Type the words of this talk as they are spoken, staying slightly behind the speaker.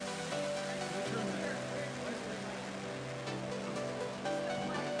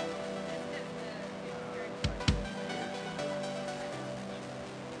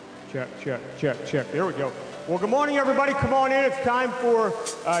Check, check, check, check. There we go. Well, good morning, everybody. Come on in. It's time for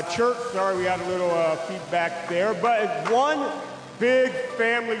church. Sorry, we had a little feedback there, but it's one big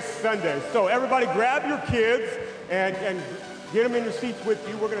family Sunday. So everybody grab your kids and get them in your seats with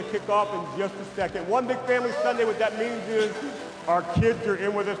you. We're going to kick off in just a second. One big family Sunday, what that means is our kids are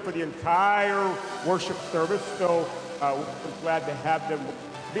in with us for the entire worship service. So we're glad to have them.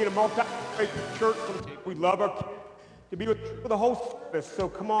 Being a multi-faith church, we love our kids to be with for the whole service. So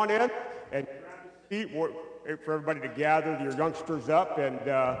come on in and grab a seat. We'll wait for everybody to gather your youngsters up, and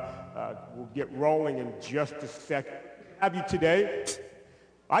we'll get rolling in just a second. Have you today?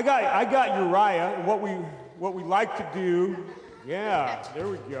 I got Uriah, and what we like to do, yeah, there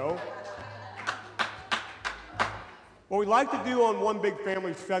we go. What we like to do on One Big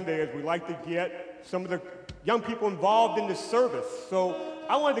Family Sunday is we like to get some of the young people involved in the service. So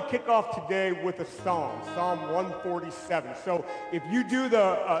I wanted to kick off today with a psalm, Psalm 147. So if you do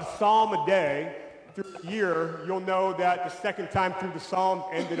the psalm a day through the year, you'll know that the second time through the psalm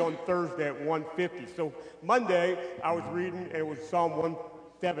ended on Thursday at 150. So Monday, I was reading, and it was Psalm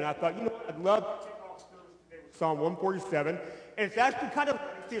 147. I thought, I'd love to kick off today with Psalm 147. And it's actually kind of,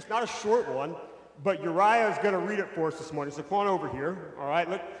 it's not a short one, but Uriah is going to read it for us this morning. So come on over here, all right?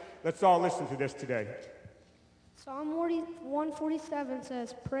 Let's all listen to this today. Psalm 147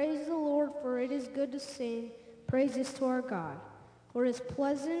 says, "Praise the Lord, for it is good to sing praises to our God. For it is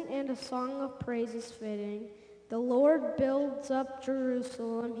pleasant, and a song of praise is fitting. The Lord builds up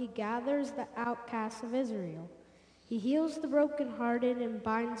Jerusalem. He gathers the outcasts of Israel. He heals the brokenhearted and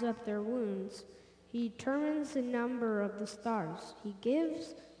binds up their wounds. He determines the number of the stars. He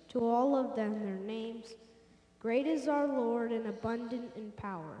gives to all of them their names. Great is our Lord and abundant in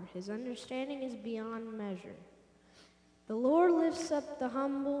power. His understanding is beyond measure. The Lord lifts up the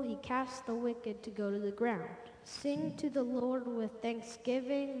humble. He casts the wicked to go to the ground. Sing to the Lord with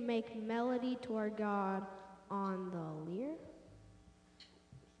thanksgiving. Make melody to our God on the lyre."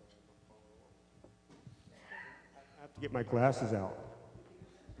 I have to get my glasses out.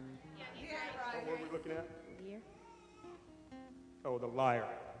 What were we looking at? Lyre. Oh, the lyre.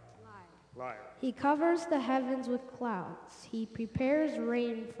 Lyre. He covers the heavens with clouds. He prepares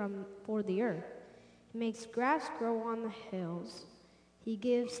rain for the earth. He makes grass grow on the hills. He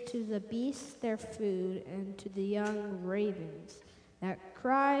gives to the beasts their food, and to the young ravens that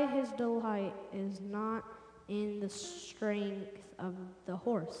cry. His delight is not in the strength of the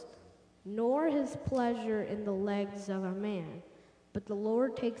horse, nor his pleasure in the legs of a man. But the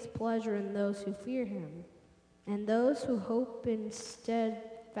Lord takes pleasure in those who fear him, and those who hope in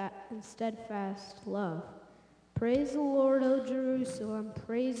steadfast love. Praise the Lord, O Jerusalem.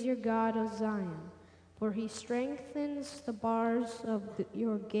 Praise your God, O Zion. For he strengthens the bars of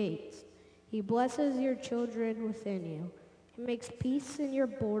your gates. He blesses your children within you. He makes peace in your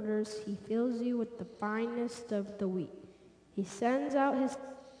borders. He fills you with the finest of the wheat. He sends out his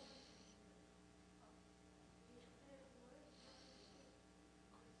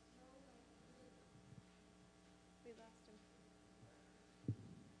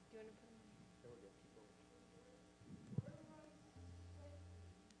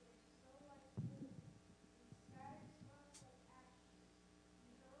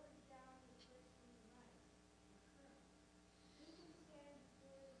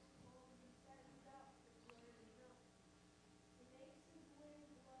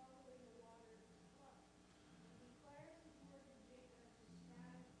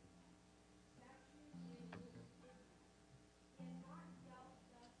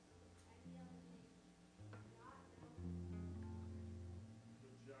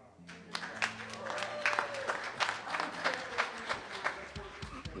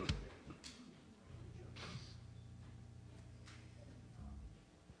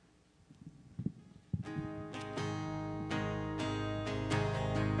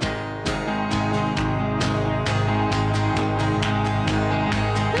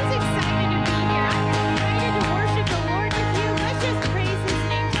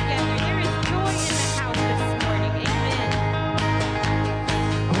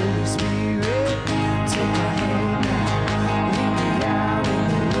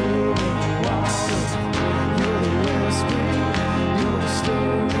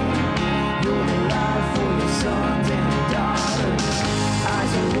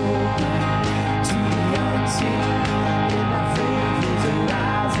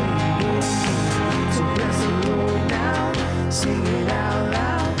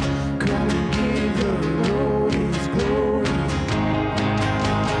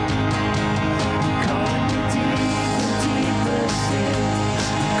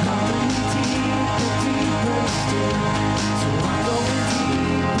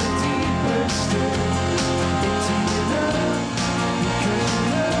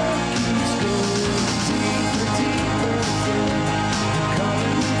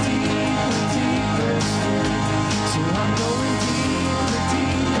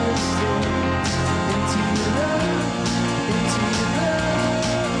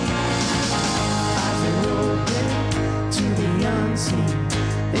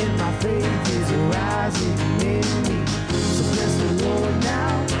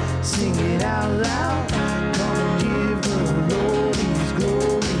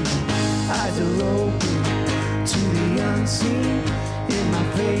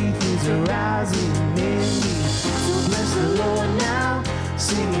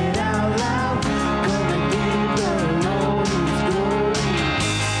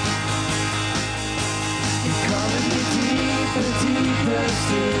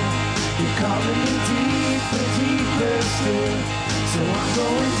still. You're calling me deeper, deeper still. So I'm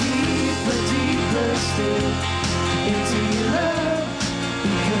going deeper, deeper still into your love,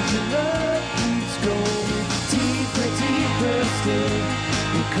 because your love keeps going deeper, deeper still.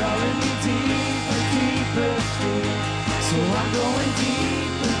 You're calling me deeper, deeper still. So I'm going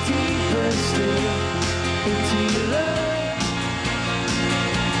deeper, deeper still into your love.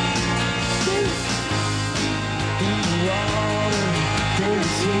 In the water,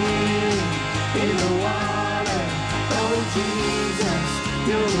 there's healing. In the water, oh Jesus,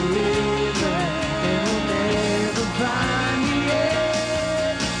 you're a river, and we'll never find the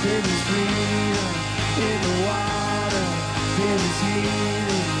end. There is freedom in the water, there is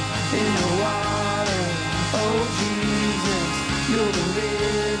healing in the water, oh Jesus, you're the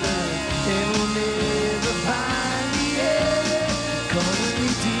river, and we'll never find the end. Calling me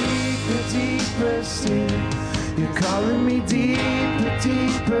deeper, deeper still. You're calling me deeper,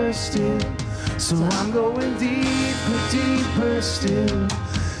 deeper still. So I'm going deeper, deeper still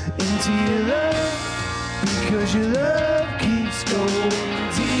into your love, because your love keeps going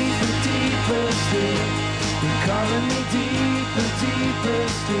deeper, deeper still. You're calling me deeper, deeper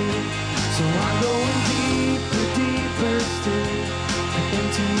still. So I'm going deeper, deeper still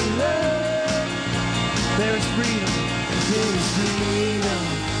into your love. There is freedom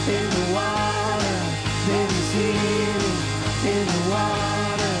in the water. There is healing in the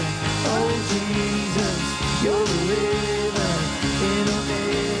water. Oh Jesus, you're the river, it'll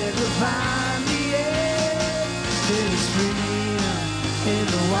never find the end. There is freedom in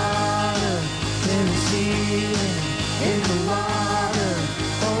the water, there is healing in the water.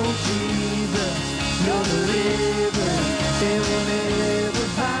 Oh Jesus, you're the river, it will never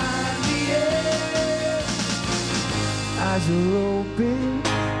find the end. Eyes are open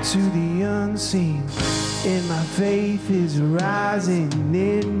to the unseen, and my faith is rising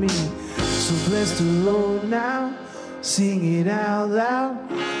in me. So bless the Lord now, sing it out loud.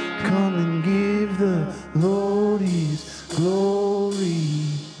 Come and give the Lord His glory.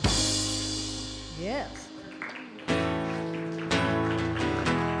 Yes.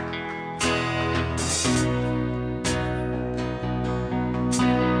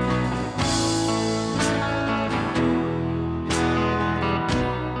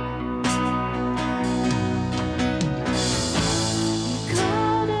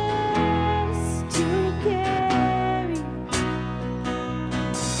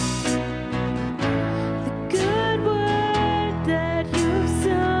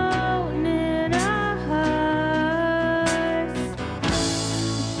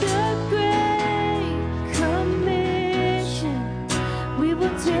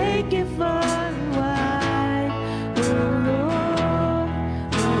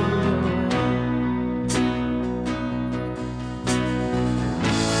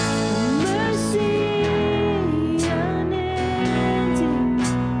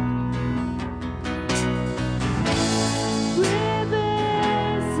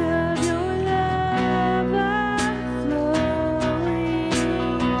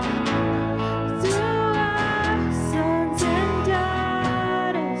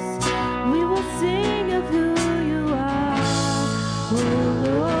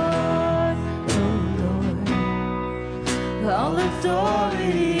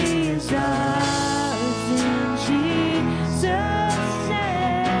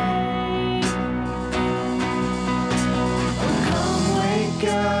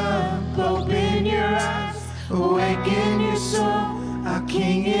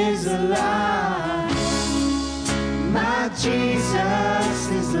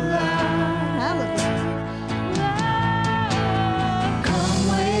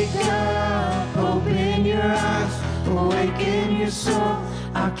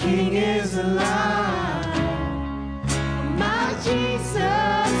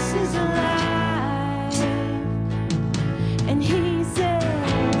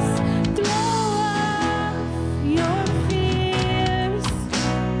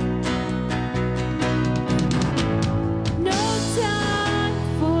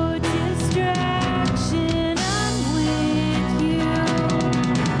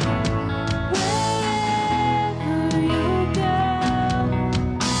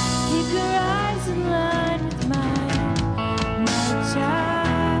 Keep your eyes in love.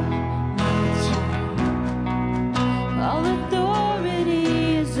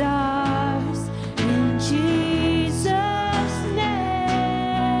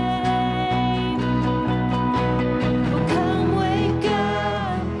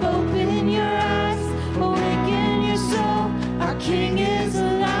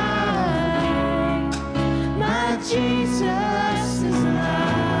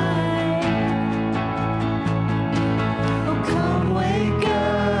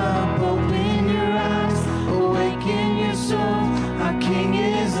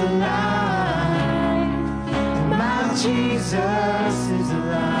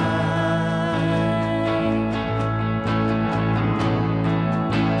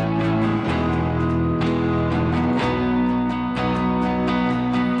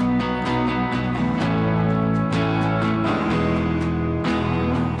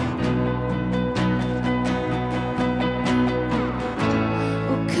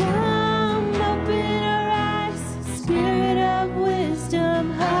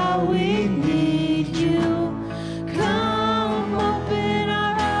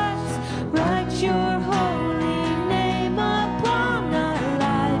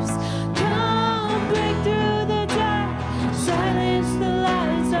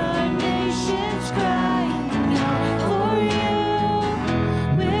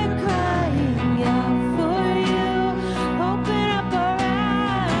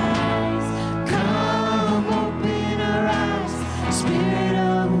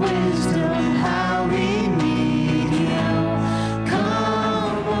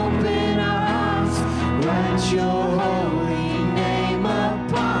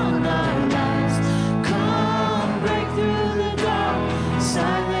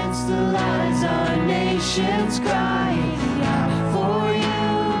 Silence the lies our nation's crying out for you.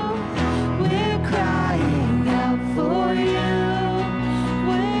 We're crying out for you.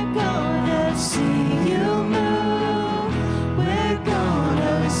 We're gonna see you move. We're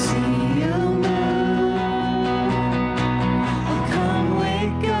gonna see you move. Oh, come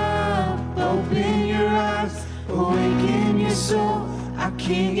wake up, open your eyes, awaken your soul. Our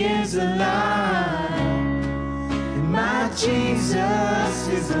King is alive, and my Jesus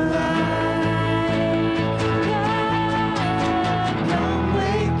is alive. Come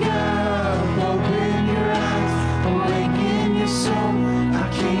wake up, open your eyes, awaken your soul. Our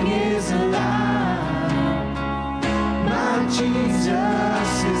King is alive, my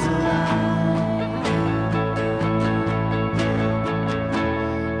Jesus is alive.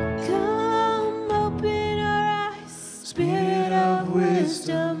 Come open our eyes, Spirit of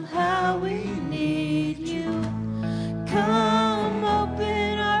wisdom, how we need you. Come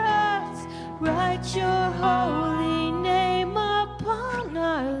open our hearts, write your holy name upon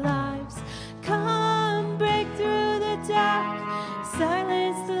our lives. Come break through the dark,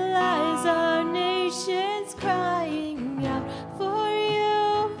 silence the lies our nation's crying out for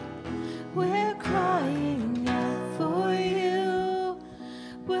you. We're crying out for you.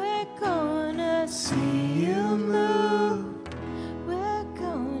 We're gonna see you move. We're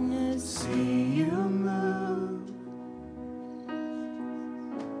gonna see you move.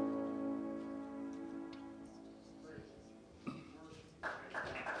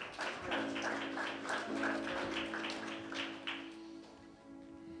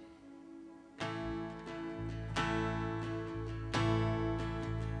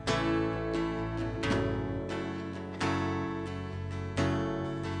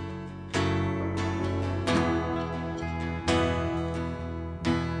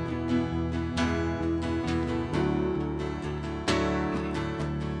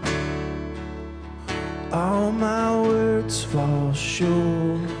 All my words fall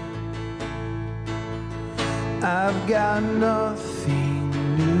short. I've got nothing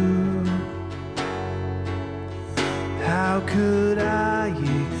new. How could I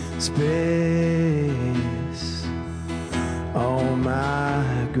express all my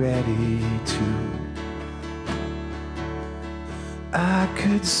gratitude? I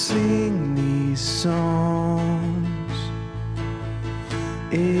could sing these songs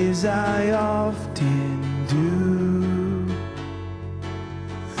as I often do,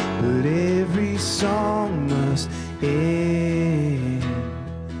 but every song must end,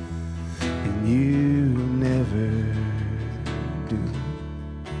 and you never do.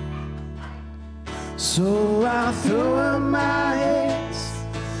 So I'll throw up my hands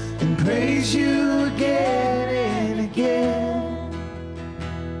and praise you again and again,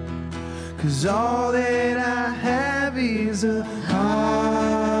 'cause all that I have is a hallelujah,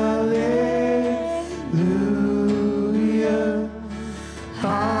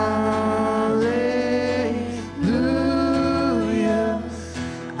 hallelujah.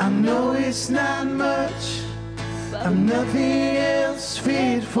 I know it's not much, I'm nothing else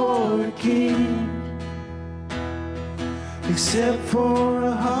fit for a king, except for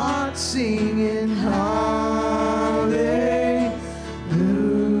a heart singing hallelujah,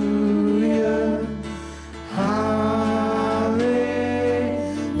 hallelujah.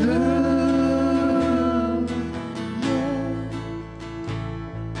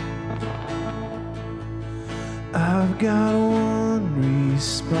 I've got one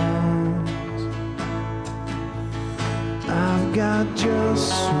response, I've got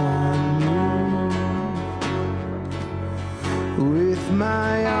just one move. With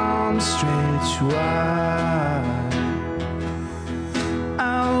my arms stretched wide, I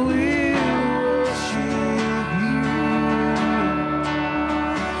will worship you.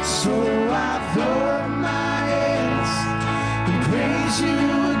 So I throw up my hands and praise you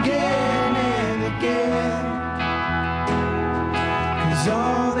again and again, 'cause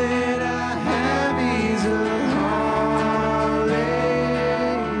all that I have is a hallelujah,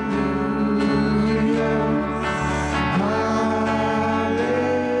 hallelujah.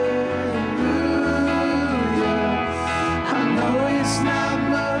 I know it's not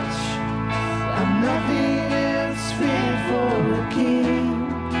much, I'm nothing else fit for a king,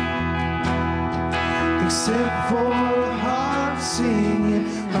 except for a heart singing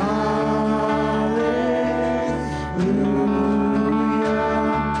hallelujah,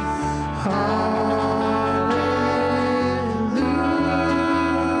 hallelujah.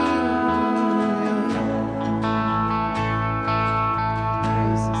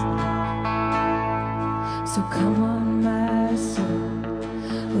 So come on, my soul,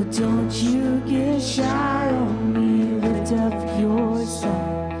 oh, don't you get shy on me. Lift up your soul.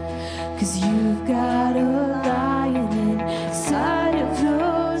 'cause you've got a lion inside of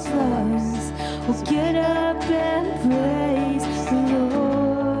those lungs. Well, get up and praise the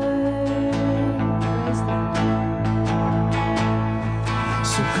Lord.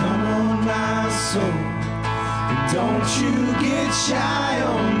 So come on, my soul, and don't you get shy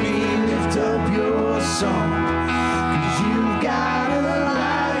on me. Lift up your song, 'cause you've got a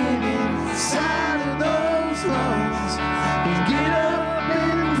lion inside of those lungs. And get up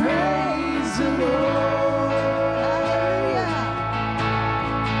and praise the Lord.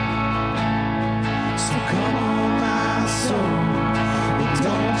 So come on, my soul, and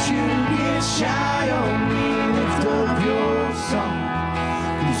don't you get shy on me. Lift up your song,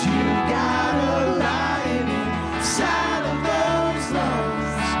 'cause you got a lion inside of those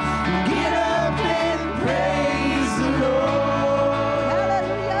lungs. Get up and praise the Lord.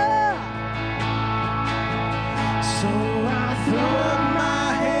 So I throw up my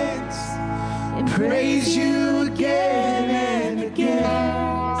hands and praise you again and again.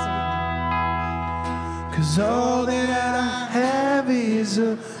 'Cause all that I have is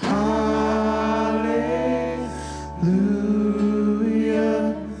a hallelujah.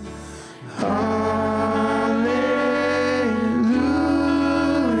 Hallelujah.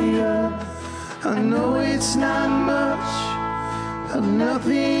 I know it's not much, but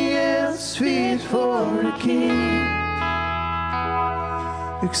nothing else fit for a king,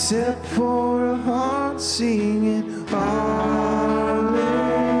 except for a heart singing hallelujah.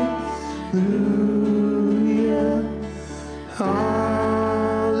 Hallelujah.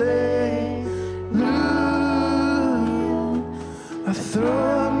 I throw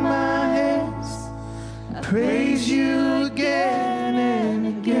up my hands, praise you again and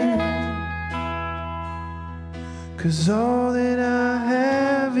again. 'Cause all that I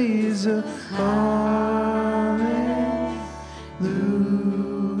have is a hallelujah.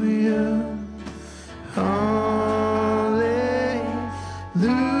 Hallelujah.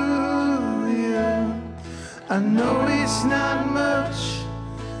 I know it's not much,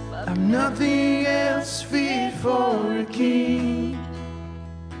 I'm nothing else fit for a king,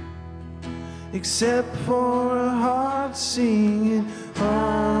 except for a heart singing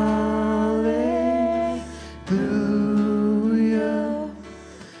hallelujah.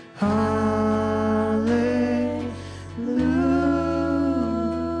 Hallelujah.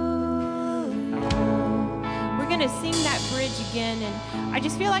 We're going to sing that bridge again, and I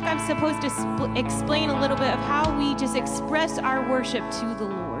just feel like I'm supposed to explain a little bit of how we just express our worship to the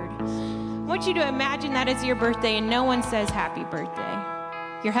Lord. I want you to imagine that it's your birthday and no one says happy birthday.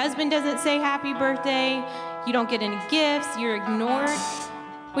 Your husband doesn't say happy birthday. You don't get any gifts. You're ignored,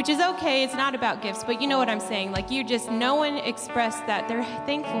 which is okay. It's not about gifts, but you know what I'm saying. Like no one expressed that they're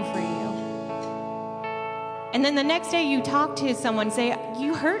thankful for you. And then the next day you talk to someone and say,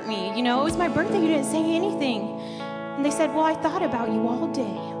 you hurt me. You know, it was my birthday. You didn't say anything. And they said, well, I thought about you all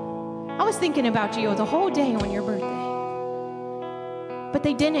day. I was thinking about you the whole day on your birthday. But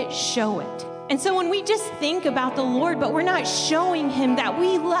they didn't show it. And so when we just think about the Lord, but we're not showing him that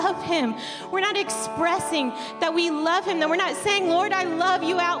we love him, we're not expressing that we love him, that we're not saying, Lord, I love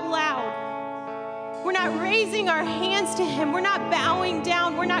you out loud. We're not raising our hands to him. We're not bowing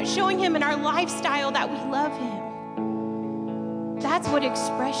down. We're not showing him in our lifestyle that we love him. That's what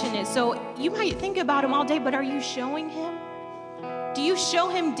expression is. So you might think about him all day, but are you showing him? Do you show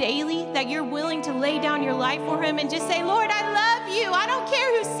him daily that you're willing to lay down your life for him and just say, Lord, I love you. I don't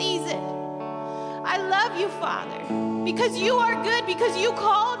care who sees it. I love you, Father, because you are good, because you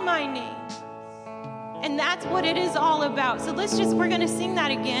called my name. And that's what it is all about. So we're going to sing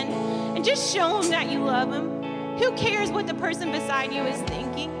that again and just show him that you love him. Who cares what the person beside you is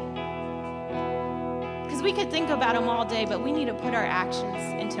thinking? Because we could think about him all day, but we need to put our actions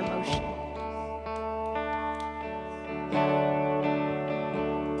into motion.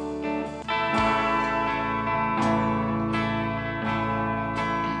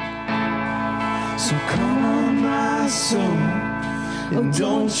 So come on, my soul, and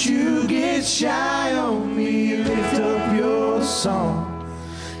don't you get shy on me. Lift up your song,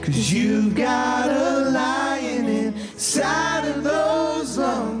 'cause you've got a lion inside of those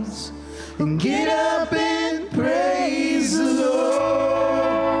lungs. And get up and praise the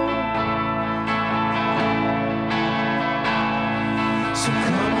Lord. So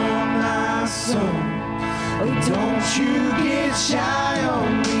come on, my soul, and don't you get shy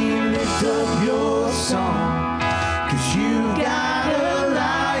on me. Lift up your song, 'cause you got a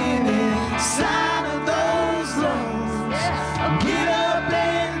lion inside of those lungs. Get up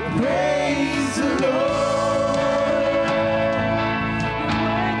and praise the Lord.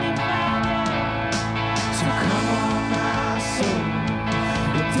 So come on, my soul,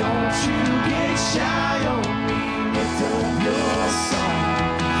 and don't you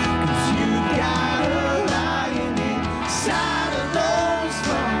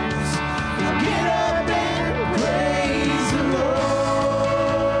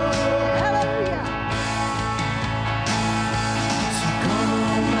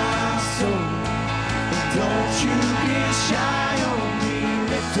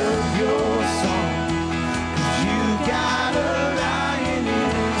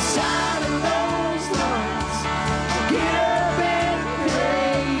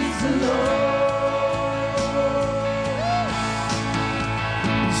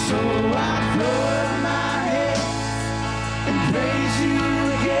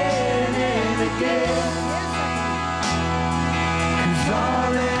again. 'Cause all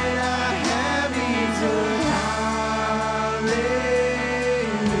that I have is a hallelujah.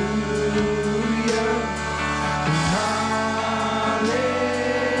 Hallelujah.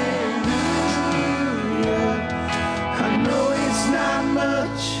 I know it's not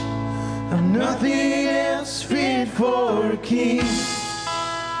much, I'm nothing else fit for a king,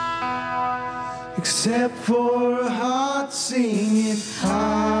 except for a heart singing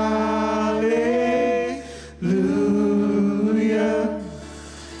hallelujah,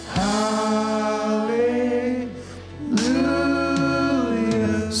 hallelujah.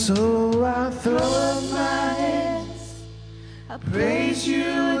 So I throw up my hands, I praise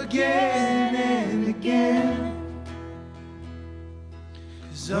you again and again,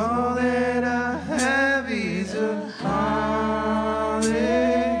 'cause all that I have is a hallelujah,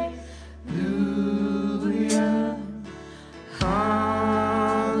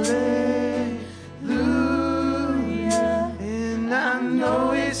 hallelujah. And I know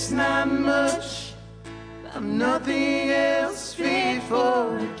it's not much, I'm nothing else fit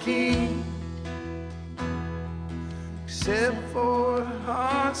for a king, except for a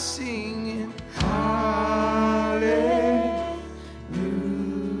heart singing hallelujah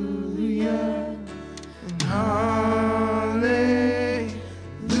and hallelujah.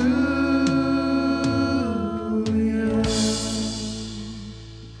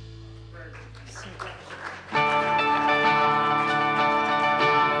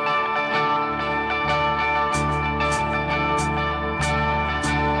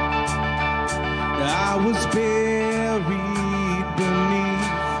 I was buried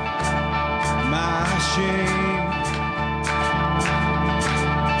beneath my shame.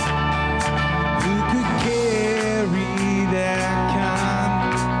 Who could carry that kind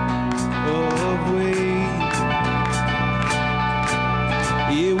of weight?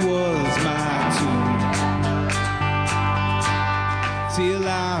 It was my tomb till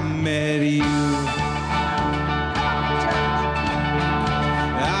I met you.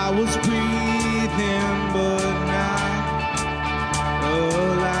 I was breathing but not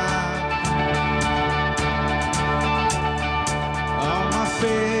alive. All my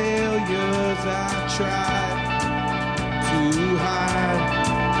failures I tried to hide.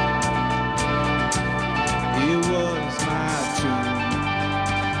 It was my tomb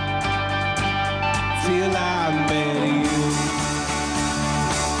till I met you.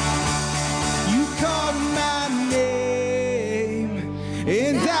 You called my name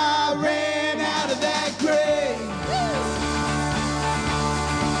and I ran out of that grave,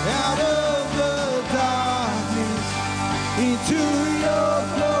 out of the darkness into your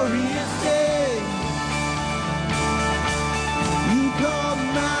glorious day. You called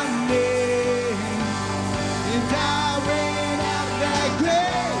my name and I ran out of that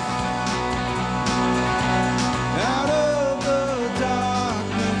grave, out of the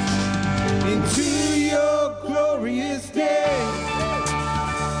darkness into your glorious day.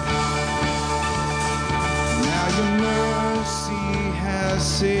 Now your mercy has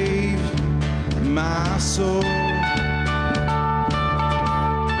saved my soul.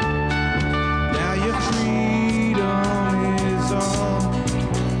 Now your freedom is all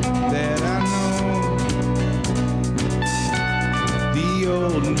that I know. The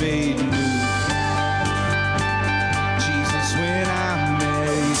old made new. Jesus, when I met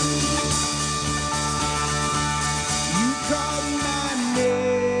you, you called my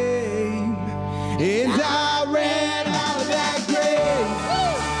name and I ran out of that grave,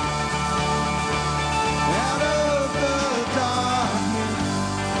 out of the darkness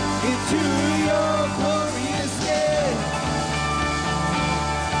into your glorious day.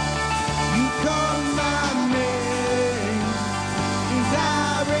 You called my name and I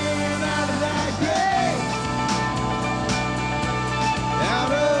ran out of that grave,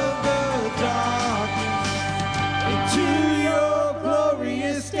 out of the darkness into your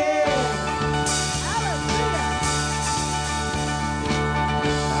glorious day.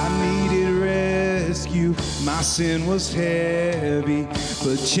 I needed rescue, my sin was heavy,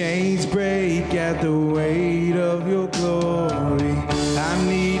 but chains break at the weight of your glory. I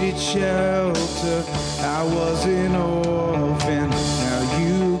needed shelter, I was an orphan, now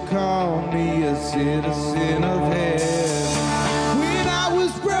you call me a citizen of heaven. When I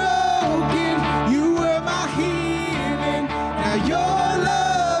was broken, you were my healing, now your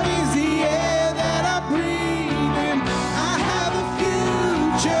love is the air that I breathe in. I have a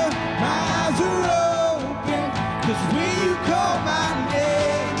future, my eyes are open, 'cause when you call my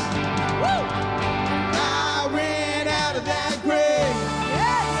name, I ran out of that grave,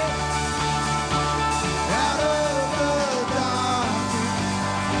 out of the darkness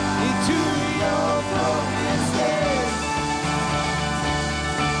into your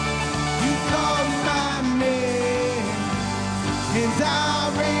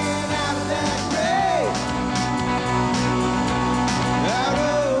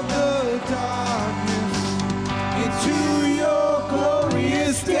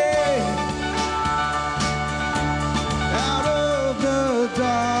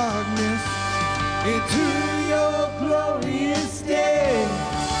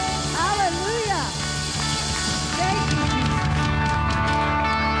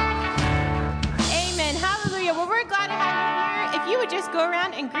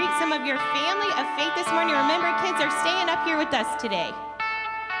of your family of faith this morning. Remember, kids are staying up here with us today.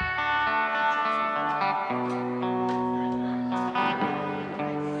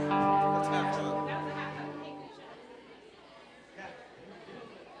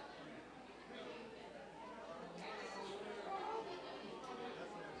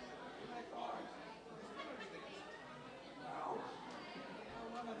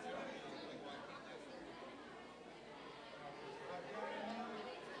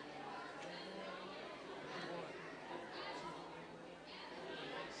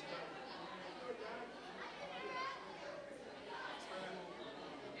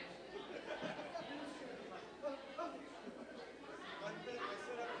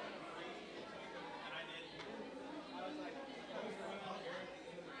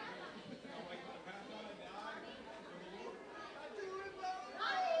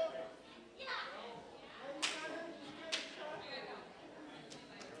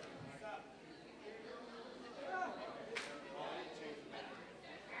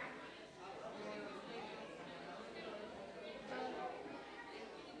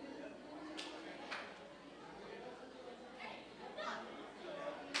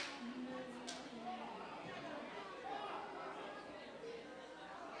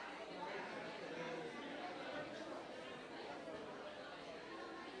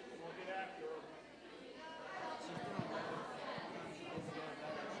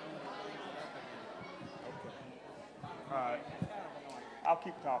 I'll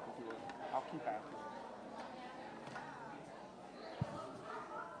keep talking to her. I'll keep asking her.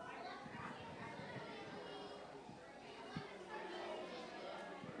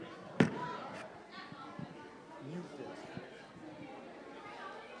 Mute this.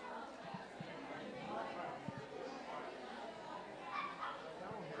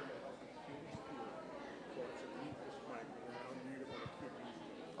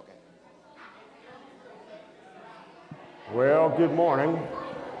 Well, good morning.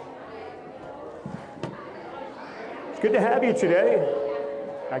 It's good to have you today.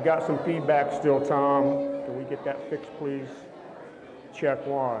 I got some feedback still, Tom. Can we get that fixed, please? Check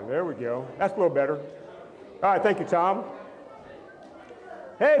one. There we go. That's a little better. All right, thank you, Tom.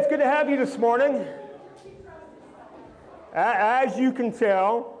 Hey, it's good to have you this morning. As you can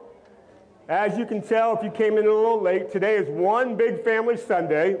tell, if you came in a little late, today is one big family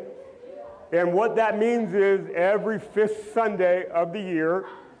Sunday. And what that means is every fifth Sunday of the year,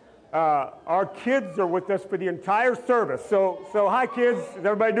 our kids are with us for the entire service. So hi, kids. Is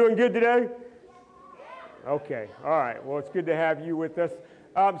everybody doing good today? Okay. All right. Well, it's good to have you with us.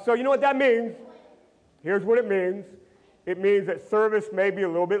 So you know what that means? Here's what it means. It means that service may be a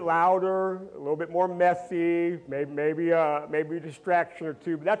little bit louder, a little bit more messy, maybe a distraction or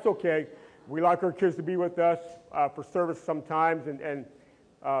two, but that's okay. We like our kids to be with us for service sometimes, and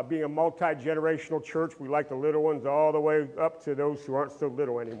being a multi-generational church, we like the little ones all the way up to those who aren't so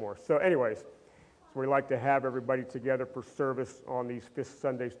little anymore. So anyways, we like to have everybody together for service on these fifth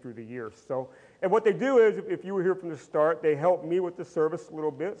Sundays through the year. So, and what they do is, if you were here from the start, they help me with the service a little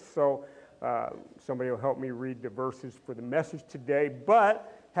bit. So somebody will help me read the verses for the message today.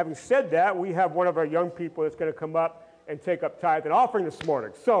 But having said that, we have one of our young people that's going to come up and take up tithe and offering this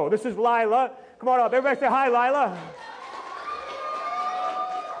morning. So this is Lila. Come on up. Everybody say hi, Lila.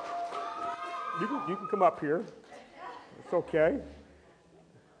 You can come up here. It's okay.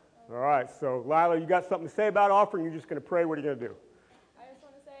 All right, so Lila, you got something to say about offering? You're just going to pray? What are you going to do? I just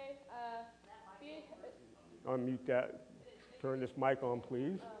want to say, Unmute that. Turn this mic on,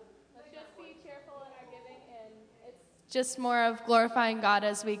 please. let's just be cheerful in our giving, and it's just more of glorifying God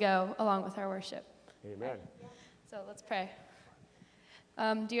as we go along with our worship. Amen. So let's pray.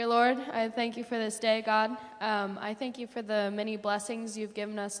 Dear Lord, I thank you for this day, God. I thank you for the many blessings you've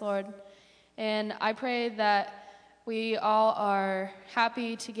given us, Lord. And I pray that we all are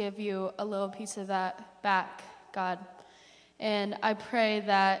happy to give you a little piece of that back, God. And I pray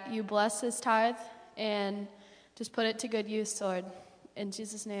that you bless this tithe and just put it to good use, Lord. In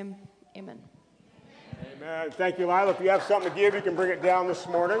Jesus' name, amen. Amen. Thank you, Lila. If you have something to give, you can bring it down this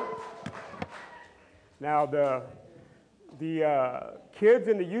morning. Now, the kids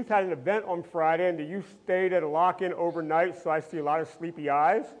and the youth had an event on Friday, and the youth stayed at a lock-in overnight, so I see a lot of sleepy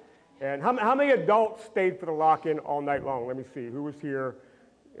eyes. And how many adults stayed for the lock-in all night long? Let me see. Who was here?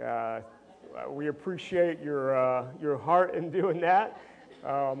 We appreciate your heart in doing that.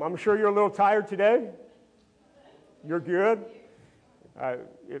 I'm sure you're a little tired today. You're good.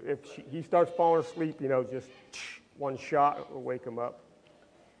 If he starts falling asleep, just one shot will wake him up.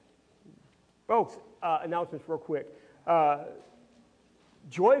 Folks, announcements real quick.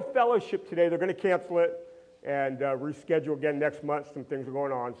 Joy Fellowship today, they're going to cancel it. and reschedule again next month. Some things are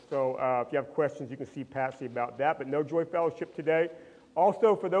going on. So if you have questions, you can see Patsy about that. But no Joy Fellowship today.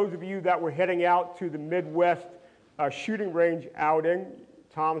 Also, for those of you that were heading out to the Midwest shooting range outing,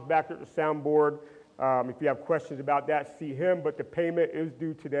 Tom's back there at the soundboard. If you have questions about that, see him. But the payment is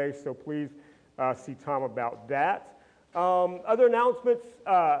due today, so please see Tom about that. Other announcements,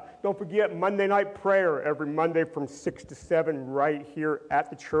 don't forget Monday night prayer every Monday from 6 to 7 right here at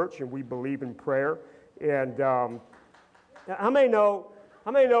the church, and we believe in prayer. And how many know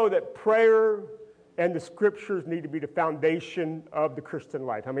that prayer and the scriptures need to be the foundation of the Christian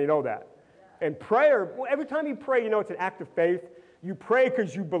life? How many know that? And prayer, every time you pray, it's an act of faith. You pray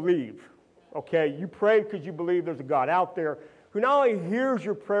because you believe, okay? You pray because you believe there's a God out there who not only hears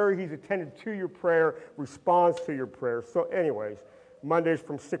your prayer, he's attended to your prayer, responds to your prayer. So anyways, Mondays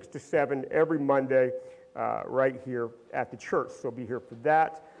from 6 to 7, every Monday right here at the church. So be here for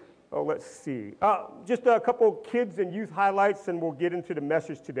that. Oh, let's see. Just a couple kids and youth highlights, and we'll get into the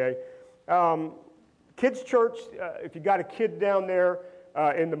message today. Kids Church, if you got a kid down there,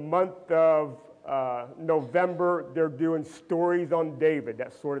 in the month of November, they're doing stories on David.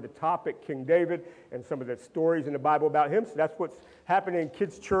 That's sort of the topic, King David, and some of the stories in the Bible about him. So that's what's happening in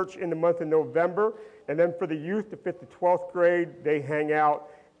Kids Church in the month of November. And then for the youth, the 5th to 12th grade, they hang out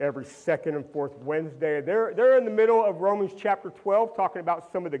every second and fourth Wednesday. They're in the middle of Romans chapter 12, talking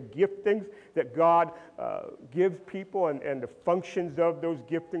about some of the giftings that God gives people and the functions of those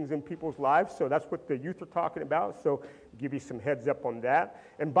giftings in people's lives. So that's what the youth are talking about. So give you some heads up on that.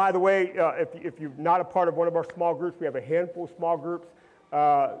 And by the way, if you're not a part of one of our small groups, we have a handful of small groups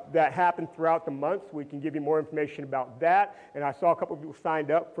that happen throughout the month. So we can give you more information about that. And I saw a couple of people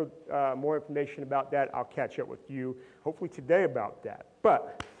signed up for more information about that. I'll catch up with you hopefully today about that.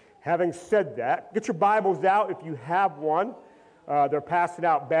 But having said that, get your Bibles out if you have one. They're passing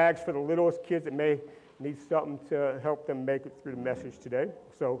out bags for the littlest kids that may need something to help them make it through the message today.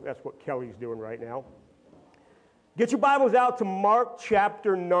 So that's what Kelly's doing right now. Get your Bibles out to Mark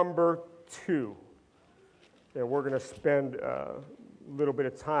chapter number 2. And we're going to spend a little bit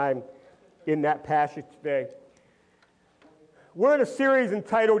of time in that passage today. We're in a series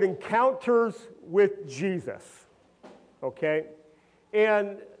entitled Encounters with Jesus. Okay?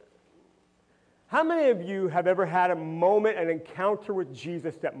 And how many of you have ever had a moment, an encounter with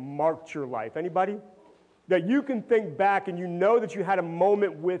Jesus that marked your life? Anybody? That you can think back and you know that you had a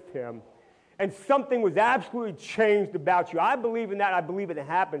moment with him and something was absolutely changed about you. I believe in that. I believe it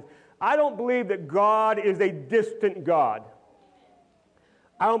happens. I don't believe that God is a distant God.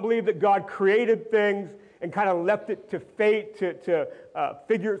 I don't believe that God created things and kind of left it to fate to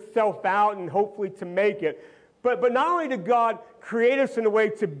figure itself out and hopefully to make it. But not only did God create us in a way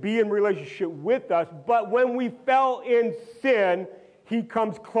to be in relationship with us, but when we fell in sin, he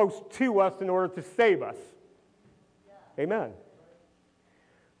comes close to us in order to save us. Yeah. Amen.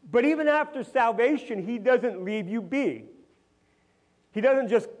 But even after salvation, he doesn't leave you be. He doesn't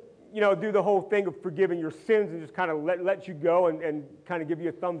just, do the whole thing of forgiving your sins and just kind of let you go and kind of give you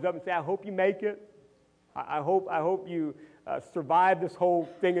a thumbs up and say, I hope you make it. I hope you survive this whole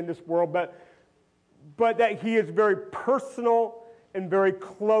thing in this world. But that he is very personal and very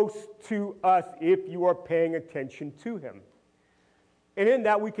close to us if you are paying attention to him. And in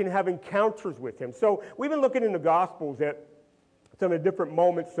that, we can have encounters with him. So we've been looking in the Gospels at some of the different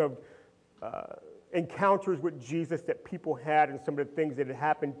moments of encounters with Jesus that people had and some of the things that had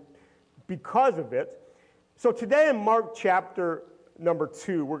happened because of it. So today in Mark chapter number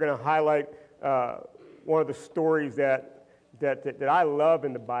 2, we're going to highlight one of the stories that I love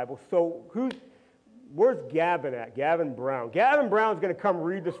in the Bible. So where's Gavin at? Gavin Brown. Gavin Brown's going to come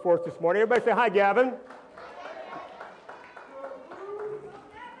read this for us this morning. Everybody say hi, Gavin.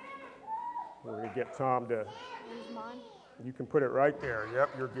 We're going to get Tom to... You can put it right there. Yep,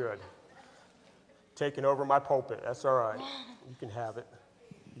 you're good. Taking over my pulpit. That's all right. You can have it.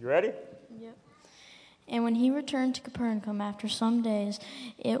 You ready? Yep. And when he returned to Capernaum after some days,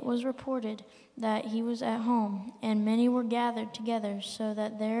 it was reported that he was at home, and many were gathered together, so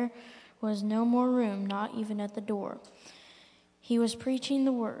that there was no more room, not even at the door. He was preaching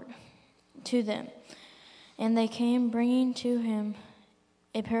the word to them, and they came bringing to him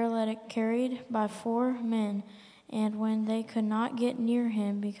a paralytic carried by 4 men, and when they could not get near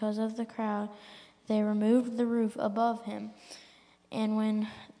him because of the crowd, they removed the roof above him. And when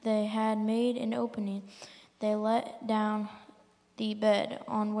they had made an opening, they let down the bed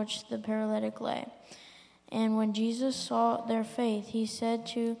on which the paralytic lay. And when Jesus saw their faith, he said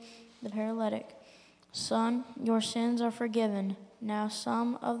to the paralytic, Son, your sins are forgiven. Now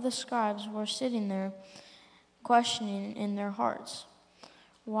some of the scribes were sitting there, questioning in their hearts,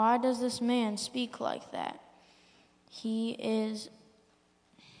 Why does this man speak like that? He is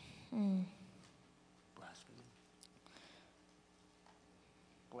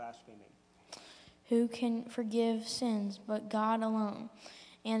Blaspheming. who can forgive sins but God alone.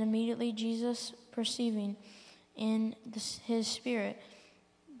 And immediately Jesus, perceiving in his spirit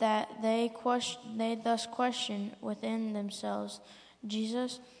that they thus questioned within themselves, he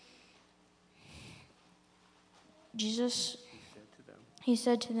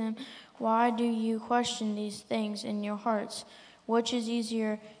said to them, "Why do you question these things in your hearts? Which is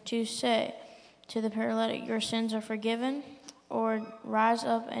easier to say to the paralytic, 'Your sins are forgiven,' or 'Rise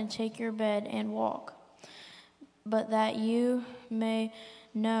up and take your bed and walk'? But that you may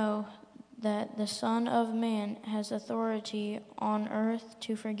know that the Son of Man has authority on earth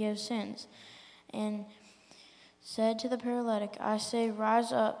to forgive sins." And said to the paralytic, "I say,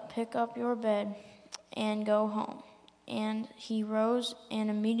 rise up, pick up your bed, and go home." And he rose and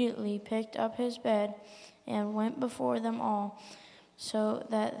immediately picked up his bed and went before them all, so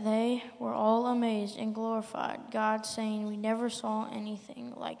that they were all amazed and glorified God, saying, "We never saw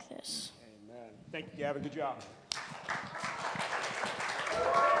anything like this." Amen. Thank you, Gavin. Good job.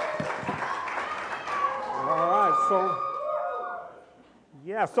 All right,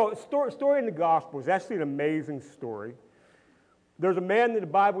 so story in the Gospel is actually an amazing story. There's a man that the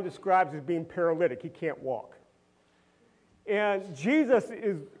Bible describes as being paralytic. He can't walk. And Jesus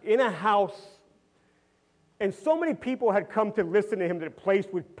is in a house, and so many people had come to listen to him that the place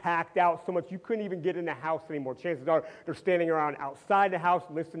was packed out so much you couldn't even get in the house anymore. Chances are they're standing around outside the house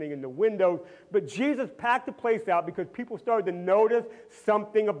listening in the windows. But Jesus packed the place out because people started to notice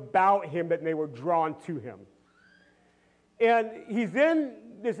something about him that they were drawn to him. And he's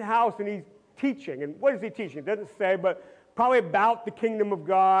in this house and he's teaching. And what is he teaching? It doesn't say, but probably about the kingdom of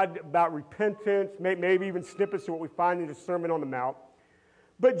God, about repentance, maybe even snippets of what we find in the Sermon on the Mount.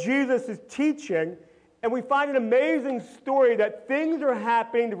 But Jesus is teaching, and we find an amazing story that things are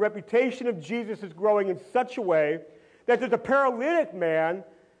happening. The reputation of Jesus is growing in such a way that there's a paralytic man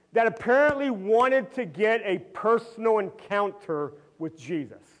that apparently wanted to get a personal encounter with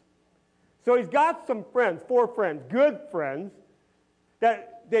Jesus. So he's got some friends, 4 friends, good friends,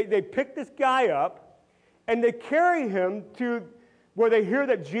 that they pick this guy up, and they carry him to where they hear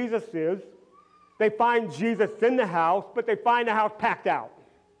that Jesus is. They find Jesus in the house, but they find the house packed out.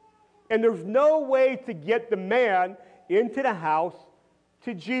 And there's no way to get the man into the house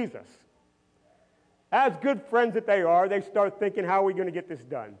to Jesus. As good friends that they are, they start thinking, how are we going to get this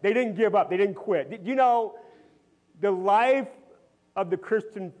done? They didn't give up. They didn't quit. You know, the life of the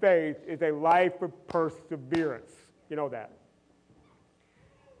Christian faith is a life of perseverance. You know that.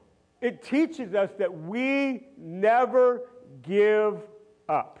 It teaches us that we never give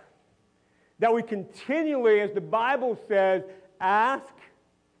up. That we continually, as the Bible says, ask,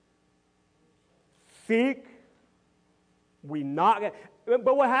 seek, we knock.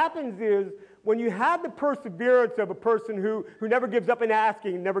 But what happens is, when you have the perseverance of a person who never gives up in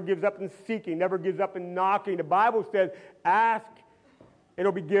asking, never gives up in seeking, never gives up in knocking, the Bible says, ask, and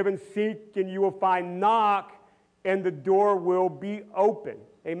it'll be given, seek, and you will find, knock, and the door will be open.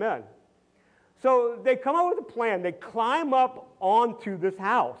 Amen. So they come up with a plan. They climb up onto this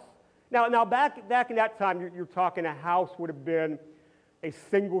house. Now back in that time, you're talking a house would have been a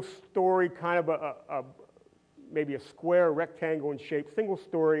single story, kind of a maybe a square, rectangle in shape, single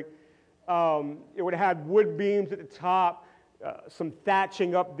story. It would have had wood beams at the top, some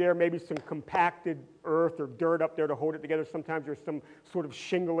thatching up there, maybe some compacted earth or dirt up there to hold it together. Sometimes there's some sort of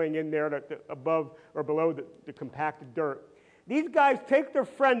shingling in there above or below the compacted dirt. These guys take their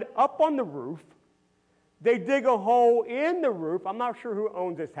friend up on the roof. They dig a hole in the roof. I'm not sure who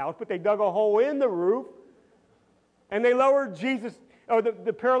owns this house, but they dug a hole in the roof, and they lowered Jesus, or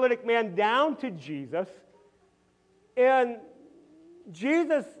the paralytic man, down to Jesus. And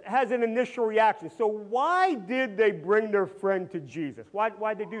Jesus has an initial reaction. So why did they bring their friend to Jesus? Why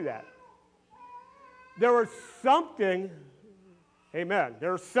did they do that? There was something, amen,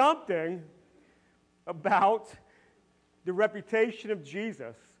 there was something about the reputation of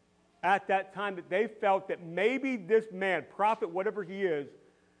Jesus at that time that they felt that maybe this man, prophet, whatever he is,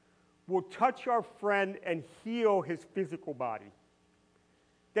 will touch our friend and heal his physical body.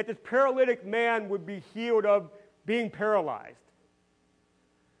 That this paralytic man would be healed of being paralyzed.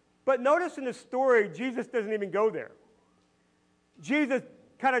 But notice in the story, Jesus doesn't even go there. Jesus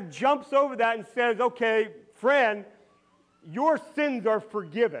kind of jumps over that and says, okay, friend, your sins are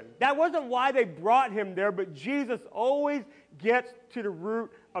forgiven. That wasn't why they brought him there, but Jesus always gets to the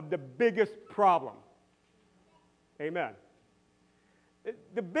root of the biggest problem. Amen.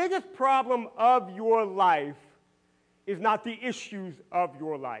 The biggest problem of your life is not the issues of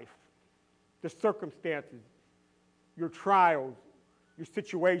your life, the circumstances your trials, your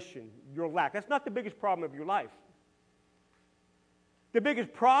situation, your lack. That's not the biggest problem of your life. The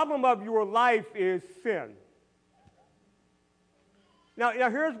biggest problem of your life is sin. Now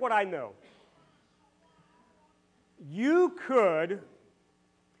here's what I know. You could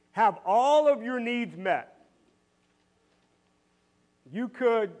have all of your needs met. You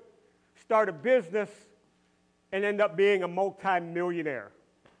could start a business and end up being a multi-millionaire.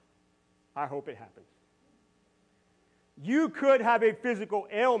 I hope it happens. You could have a physical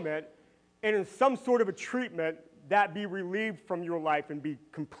ailment and in some sort of a treatment that be relieved from your life and be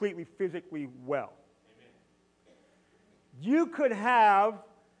completely physically well. Amen. You could have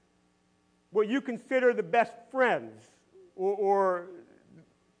what you consider the best friends or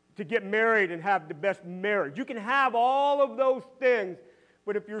to get married and have the best marriage. You can have all of those things,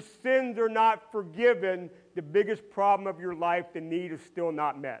 but if your sins are not forgiven, the biggest problem of your life, the need is still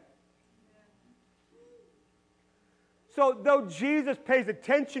not met. So though Jesus pays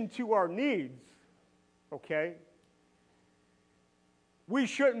attention to our needs, okay, we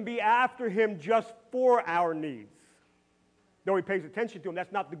shouldn't be after him just for our needs. Though he pays attention to them,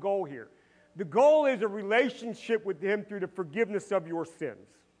 that's not the goal here. The goal is a relationship with him through the forgiveness of your sins.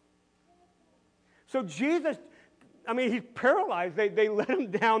 So Jesus, he's paralyzed. They let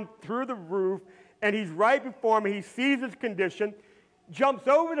him down through the roof, and he's right before him. He sees his condition, jumps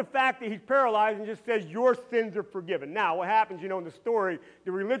over the fact that he's paralyzed and just says, your sins are forgiven. Now, what happens, in the story,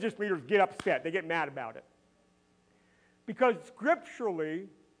 the religious leaders get upset. They get mad about it. Because scripturally,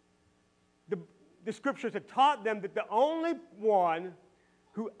 the scriptures have taught them that the only one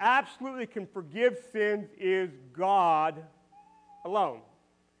who absolutely can forgive sins is God alone.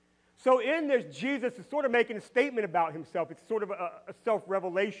 So in this, Jesus is sort of making a statement about himself. It's sort of a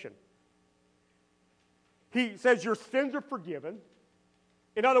self-revelation. He says, your sins are forgiven.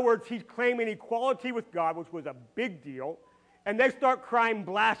 In other words, he's claiming equality with God, which was a big deal. And they start crying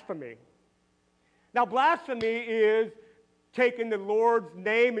blasphemy. Now, blasphemy is taking the Lord's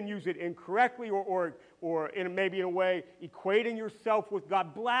name and use it incorrectly or maybe in a way equating yourself with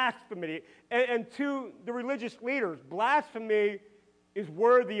God. Blasphemy. And to the religious leaders, blasphemy is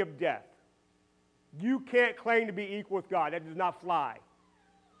worthy of death. You can't claim to be equal with God. That does not fly.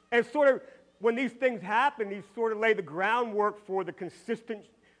 And sort of when these things happen, these sort of lay the groundwork for the consistent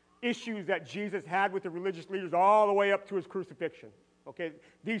issues that Jesus had with the religious leaders all the way up to his crucifixion. Okay?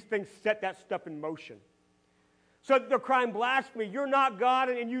 These things set that stuff in motion. So they're crying blasphemy. You're not God,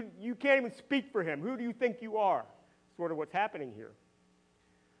 and you can't even speak for him. Who do you think you are? Sort of what's happening here.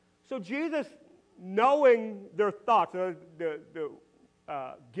 So Jesus, knowing their thoughts, the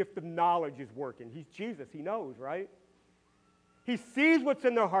gift of knowledge is working. He's Jesus. He knows, right? He sees what's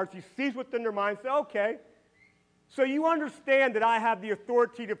in their hearts. He sees what's in their minds. Say, okay, so you understand that I have the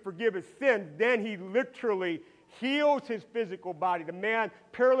authority to forgive his sins. Then he literally heals his physical body. The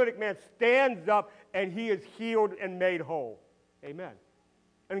paralytic man stands up, and he is healed and made whole. Amen.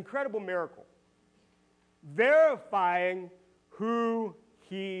 An incredible miracle. Verifying who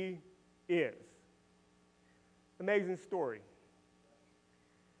he is. Amazing story.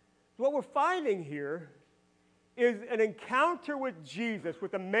 What we're finding here is an encounter with Jesus,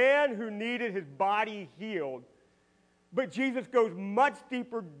 with a man who needed his body healed. But Jesus goes much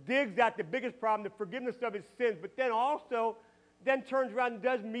deeper, digs at the biggest problem, the forgiveness of his sins, but then also turns around and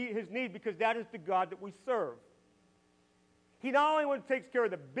does meet his need, because that is the God that we serve. He not only takes care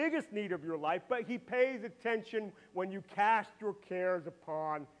of the biggest need of your life, but he pays attention when you cast your cares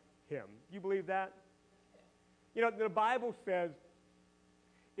upon him. Do you believe that? The Bible says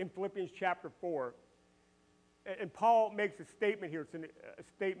in Philippians chapter 4, and Paul makes a statement here. It's a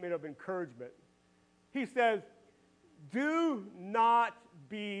statement of encouragement. He says, do not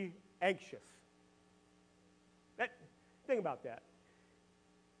be anxious. Think about that.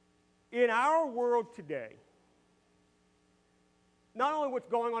 In our world today, not only what's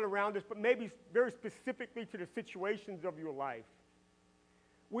going on around us, but maybe very specifically to the situations of your life,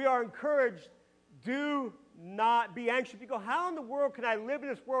 we are encouraged, do not be anxious. You go, how in the world can I live in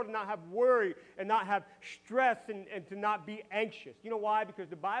this world and not have worry and not have stress and to not be anxious? You know why? Because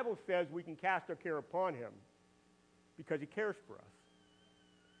the Bible says we can cast our care upon him because he cares for us.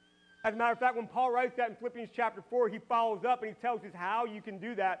 As a matter of fact, when Paul writes that in Philippians chapter 4, he follows up and he tells us how you can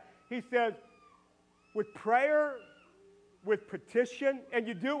do that. He says, with prayer, with petition, and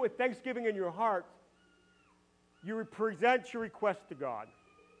you do it with thanksgiving in your heart, you present your request to God.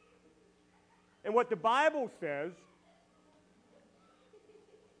 And what the Bible says,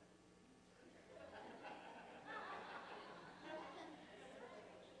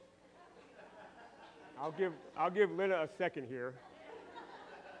 I'll give Lena a second here.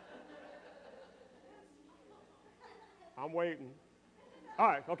 I'm waiting. All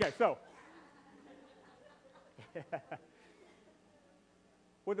right, okay, so.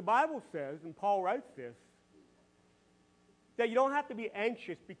 What the Bible says, and Paul writes this, that you don't have to be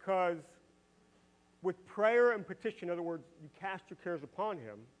anxious because with prayer and petition, in other words, you cast your cares upon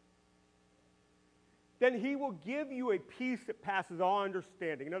him, then he will give you a peace that passes all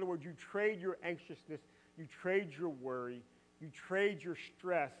understanding. In other words, you trade your anxiousness, you trade your worry, you trade your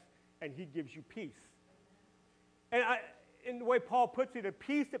stress, and he gives you peace. And in the way Paul puts it, a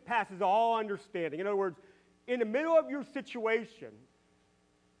peace that passes all understanding. In other words, in the middle of your situation,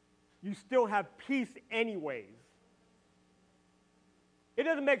 you still have peace anyways. It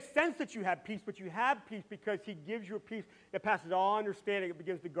doesn't make sense that you have peace, but you have peace because he gives you a peace that passes all understanding. It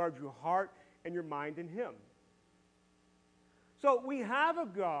begins to guard your heart and your mind in him. So we have a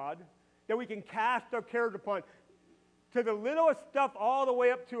God that we can cast our cares upon, to the littlest stuff all the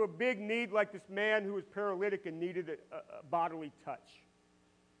way up to a big need like this man who was paralytic and needed a bodily touch.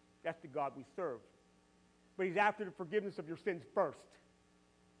 That's the God we serve. But he's after the forgiveness of your sins first.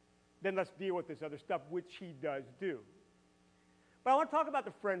 Then let's deal with this other stuff, which he does do. But I want to talk about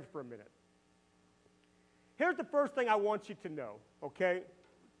the friends for a minute. Here's the first thing I want you to know, okay?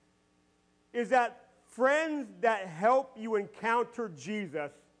 Is that friends that help you encounter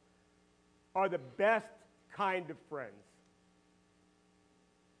Jesus are the best kind of friends.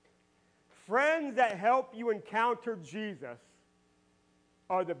 Friends that help you encounter Jesus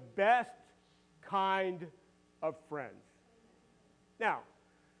are the best kind of friends. Now,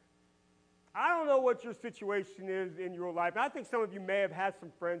 I don't know what your situation is in your life. I think some of you may have had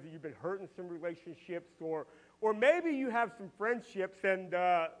some friends that you've been hurt in some relationships, or maybe you have some friendships and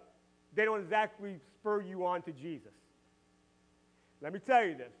they don't exactly spur you on to Jesus. Let me tell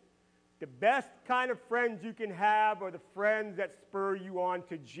you this. The best kind of friends you can have are the friends that spur you on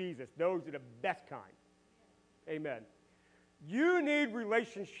to Jesus. Those are the best kind. Amen. You need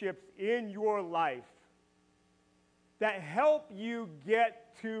relationships in your life that help you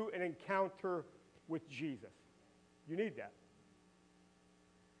get to an encounter with Jesus. You need that.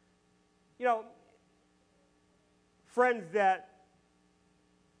 You know, friends that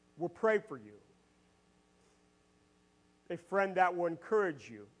will pray for you. A friend that will encourage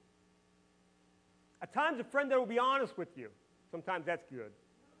you. At times, a friend that will be honest with you. Sometimes that's good.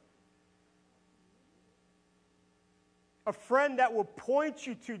 A friend that will point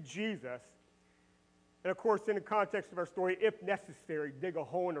you to Jesus. And of course, in the context of our story, if necessary, dig a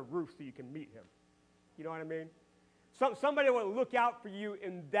hole in the roof so you can meet him. You know what I mean? Somebody will look out for you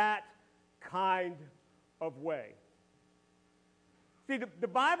in that kind of way. See, the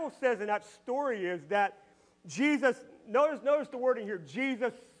Bible says in that story is that Jesus, notice the wording here,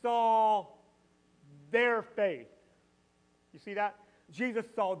 Jesus saw their faith. You see that? Jesus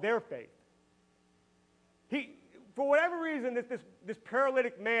saw their faith. For whatever reason, this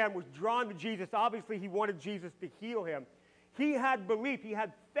paralytic man was drawn to Jesus. Obviously, he wanted Jesus to heal him. He had belief, he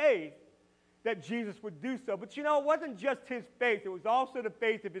had faith that Jesus would do so. But you know, it wasn't just his faith. It was also the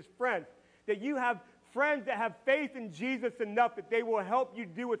faith of his friends. That you have friends that have faith in Jesus enough that they will help you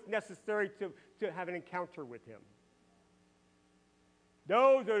do what's necessary to have an encounter with him.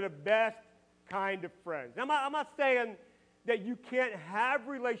 Those are the best kind of friends. Now, I'm not saying that you can't have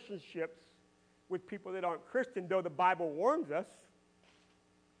relationships with people that aren't Christian, though the Bible warns us.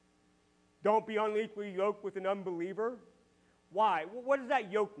 Don't be unequally yoked with an unbeliever. Why? What does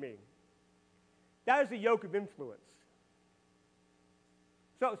that yoke mean? That is a yoke of influence.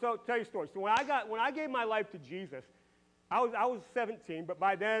 So tell you a story. So when I gave my life to Jesus, I was 17, but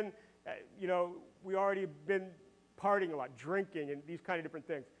by then, we already been partying a lot, drinking, and these kind of different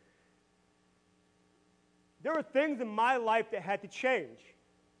things. There were things in my life that had to change.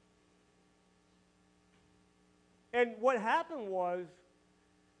 And what happened was,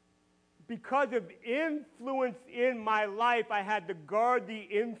 because of influence in my life, I had to guard the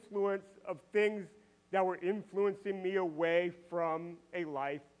influence of things that were influencing me away from a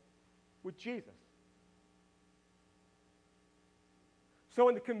life with Jesus. So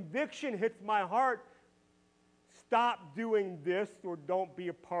when the conviction hits my heart, stop doing this, or don't be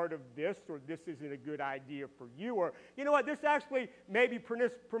a part of this, or this isn't a good idea for you, or you know what, this actually may be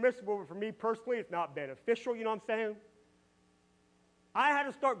permissible, but for me personally, it's not beneficial, you know what I'm saying? I had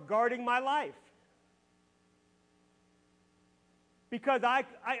to start guarding my life. Because I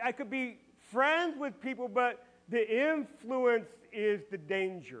could be friends with people, but the influence is the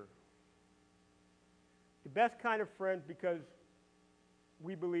danger. The best kind of friends, because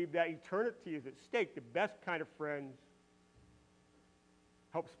we believe that eternity is at stake, the best kind of friends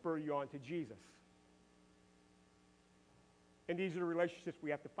help spur you on to Jesus. And these are the relationships we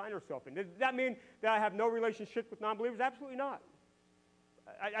have to find ourselves in. Does that mean that I have no relationship with non-believers? Absolutely not.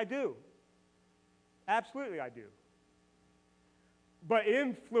 I do. Absolutely I do. But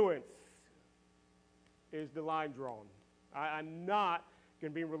influence is the line drawn. I'm not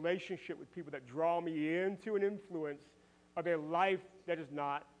going to be in relationship with people that draw me into an influence of a life that is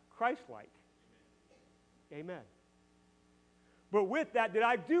not Christ-like. Amen. But with that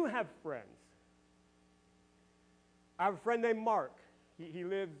I do have friends. I have a friend named Mark. He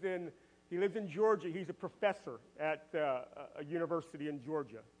lives in Georgia. He's a professor at a university in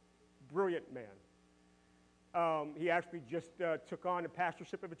Georgia. Brilliant man. He actually just took on the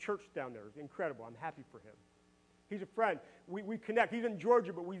pastorship of a church down there. It's incredible. I'm happy for him. He's a friend. We connect. He's in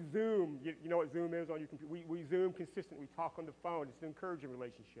Georgia, but we Zoom. You know what Zoom is on your computer? We Zoom consistently. We talk on the phone. It's an encouraging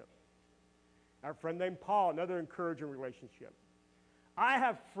relationship. I have a friend named Paul, another encouraging relationship. I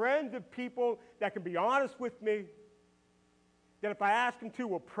have friends of people that can be honest with me, that if I ask them to,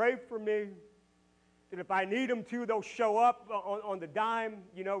 will pray for me, that if I need them to, they'll show up on the dime,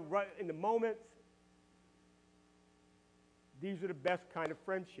 right in the moments. These are the best kind of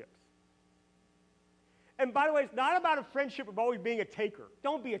friendships. And by the way, it's not about a friendship of always being a taker.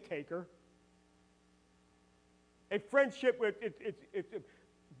 Don't be a taker. A friendship, it's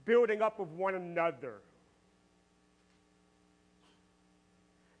building up of one another.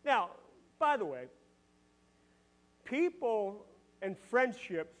 Now, by the way, people and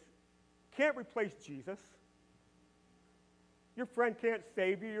friendships can't replace Jesus. Your friend can't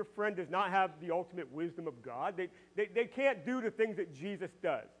save you. Your friend does not have the ultimate wisdom of God. They can't do the things that Jesus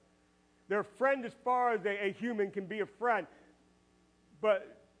does. They're a friend as far as a human can be a friend,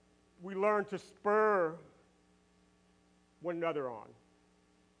 but we learn to spur one another on.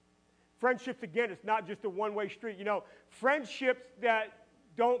 Friendships, again, it's not just a one-way street. Friendships that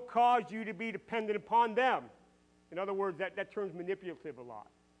don't cause you to be dependent upon them. In other words, that term's manipulative a lot.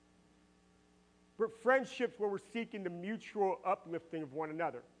 But friendships where we're seeking the mutual uplifting of one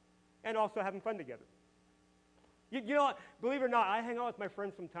another and also having fun together. You know what? Believe it or not, I hang out with my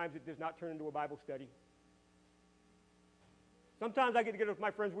friends sometimes. It does not turn into a Bible study. Sometimes I get together with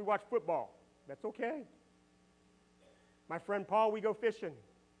my friends, we watch football. That's okay. My friend Paul, we go fishing.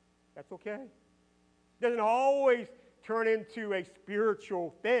 That's okay. It doesn't always turn into a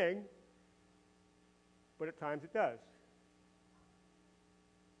spiritual thing, but at times it does.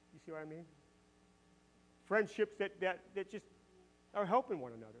 You see what I mean? Friendships that just are helping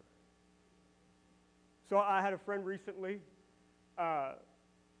one another. So I had a friend recently that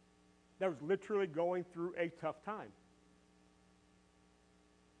was literally going through a tough time.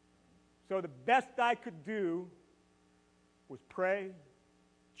 So the best I could do was pray,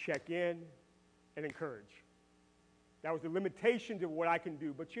 check in, and encourage. That was the limitations of what I can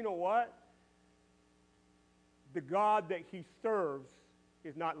do. But you know what? The God that he serves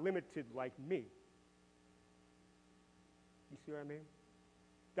is not limited like me. You see what I mean?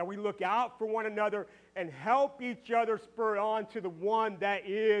 That we look out for one another and help each other spur on to the one that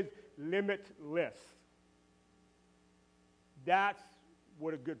is limitless. That's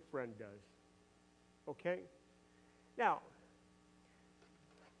what a good friend does. Okay? Now,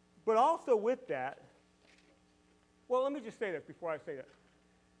 but also with that, well, let me just say this before I say that.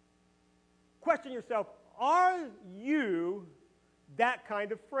 Question yourself, are you that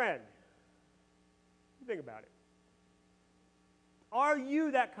kind of friend? Think about it. Are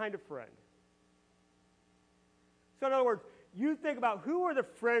you that kind of friend? So in other words, you think about who are the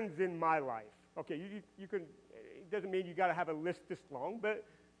friends in my life. Okay, you can, it doesn't mean you got to have a list this long, but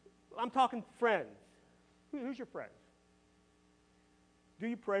I'm talking friends. Who's your friends? Do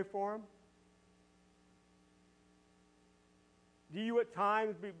you pray for them? Do you at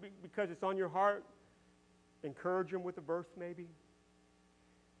times, because it's on your heart, encourage them with a verse maybe?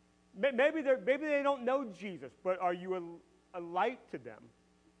 Maybe they don't know Jesus, but are you a light to them?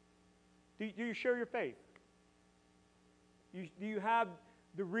 Do you share your faith? Do you have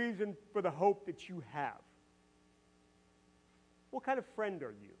the reason for the hope that you have? What kind of friend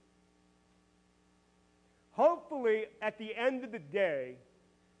are you? Hopefully, at the end of the day,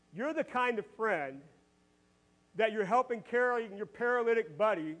 you're the kind of friend that you're helping carry your paralytic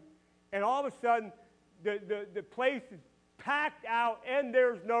buddy, and all of a sudden, the place is packed out and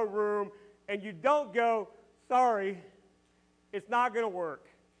there's no room, and you don't go, sorry, it's not going to work.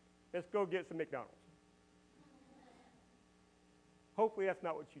 Let's go get some McDonald's. Hopefully that's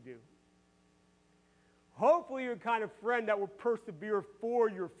not what you do. Hopefully you're the kind of friend that will persevere for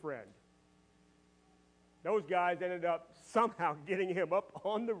your friend. Those guys ended up somehow getting him up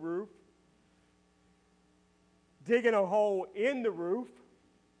on the roof, digging a hole in the roof,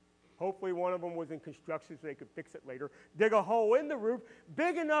 Hopefully one of them was in construction so they could fix it later. Dig a hole in the roof,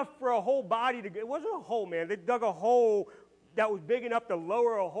 big enough for a whole body to go. It wasn't a hole, man. They dug a hole that was big enough to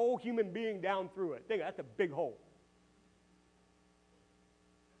lower a whole human being down through it. That's a big hole.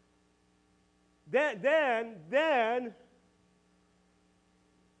 Then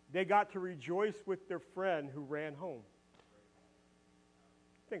they got to rejoice with their friend who ran home.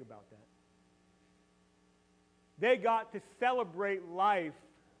 Think about that. They got to celebrate life.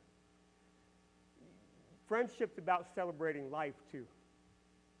 Friendship's about celebrating life, too.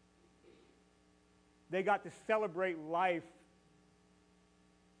 They got to celebrate life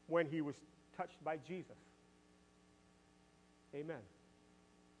when he was touched by Jesus. Amen.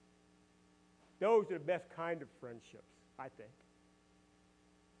 Those are the best kind of friendships, I think.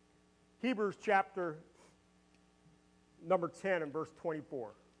 Hebrews chapter number 10 and verse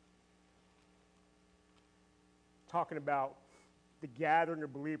 24. Talking about the gathering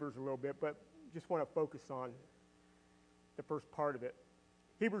of believers a little bit, but just want to focus on the first part of it.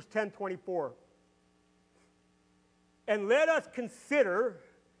 Hebrews 10:24. And let us consider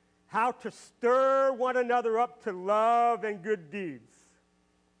how to stir one another up to love and good deeds,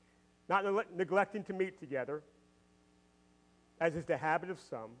 not neglecting to meet together, as is the habit of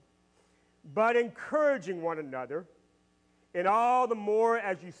some, but encouraging one another, and all the more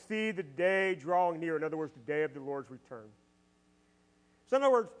as you see the day drawing near. In other words, the day of the Lord's return. So in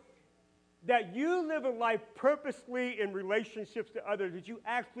other words, that you live a life purposely in relationships to others, that you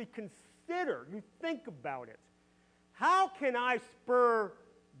actually consider, you think about it. How can I spur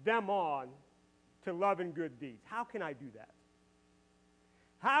them on to love and good deeds? How can I do that?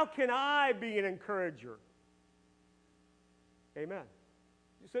 How can I be an encourager? Amen.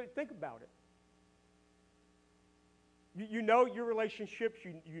 So think about it. You know your relationships,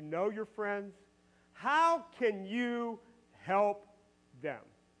 you know your friends. How can you help them?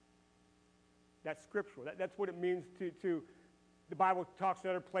 That's scriptural. That's what it means to the Bible talks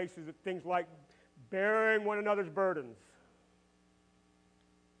in other places of things like bearing one another's burdens.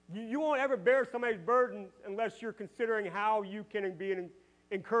 You won't ever bear somebody's burden unless you're considering how you can be an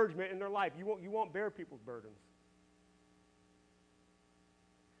encouragement in their life. You won't bear people's burdens.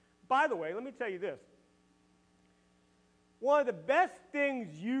 By the way, let me tell you this. One of the best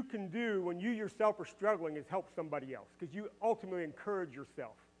things you can do when you yourself are struggling is help somebody else, because you ultimately encourage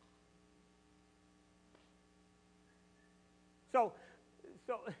yourself. So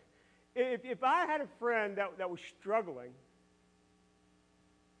if I had a friend that was struggling,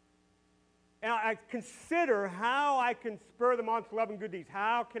 and I consider how I can spur them on to love and good deeds,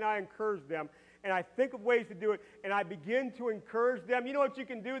 how can I encourage them, and I think of ways to do it, and I begin to encourage them, you know what you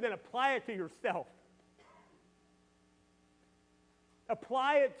can do? Then apply it to yourself.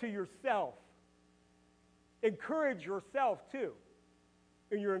 Apply it to yourself. Encourage yourself, too,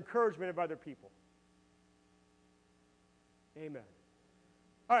 in your encouragement of other people. Amen.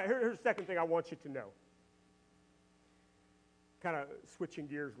 All right, here's the second thing I want you to know. Kind of switching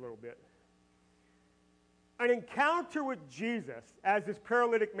gears a little bit. An encounter with Jesus, as this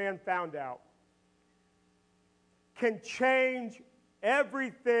paralytic man found out, can change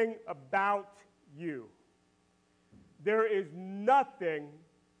everything about you. There is nothing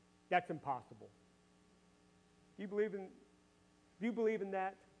that's impossible. Do you believe in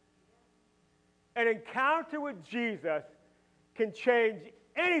that? An encounter with Jesus can change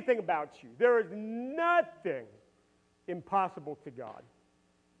anything about you. There is nothing impossible to God.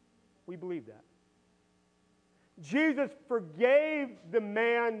 We believe that. Jesus forgave the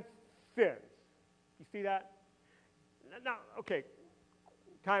man's sins. You see that? Now, okay,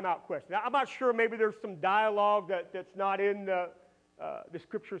 time out question. Now, I'm not sure, maybe there's some dialogue that's not in the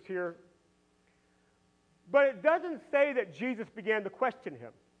scriptures here. But it doesn't say that Jesus began to question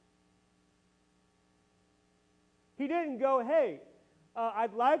him. He didn't go, hey,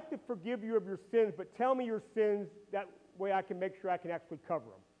 I'd like to forgive you of your sins, but tell me your sins, that way I can make sure I can actually cover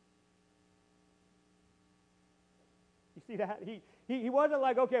them. You see that? He wasn't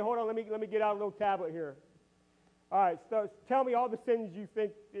like, okay, hold on, let me get out a little tablet here. All right, so tell me all the sins you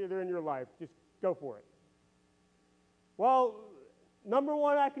think that are in your life. Just go for it. Well, number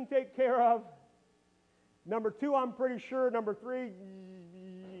one, I can take care of. Number two, I'm pretty sure. Number three,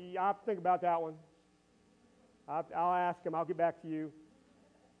 I'll have to think about that one. I'll ask him. I'll get back to you.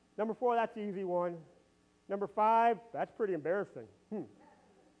 Number four, that's the easy one. Number five, that's pretty embarrassing.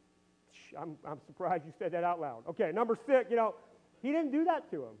 I'm surprised you said that out loud. Okay, number six, he didn't do that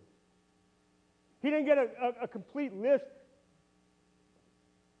to him. He didn't get a complete list.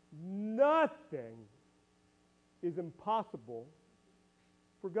 Nothing is impossible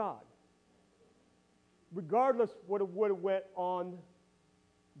for God. Regardless what would have went on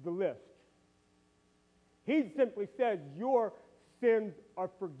the list. He simply says your sins are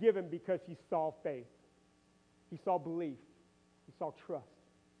forgiven because he saw faith. He saw belief. He saw trust.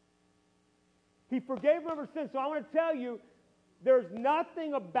 He forgave them of sins. So I want to tell you, there's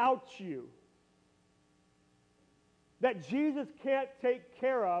nothing about you that Jesus can't take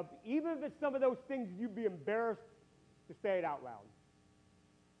care of, even if it's some of those things you'd be embarrassed to say it out loud.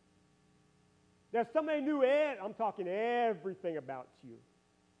 There's somebody new, and I'm talking everything about you.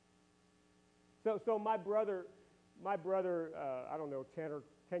 So my brother, I don't know,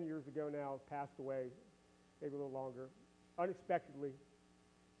 10 years ago now, passed away, maybe a little longer, unexpectedly.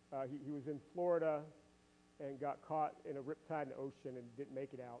 He was in Florida and got caught in a riptide in the ocean and didn't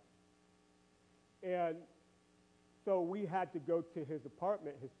make it out. And so we had to go to his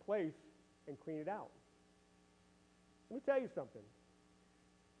apartment, his place, and clean it out. Let me tell you something.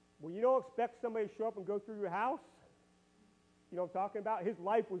 When you don't expect somebody to show up and go through your house, you know what I'm talking about? His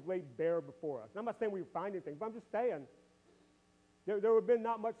life was laid bare before us. And I'm not saying we were finding things, but I'm just saying there would have been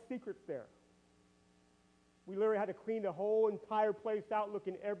not much secrets there. We literally had to clean the whole entire place out, look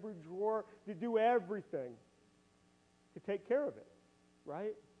in every drawer, to do everything to take care of it,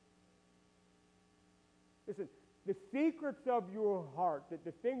 right? Listen, the secrets of your heart,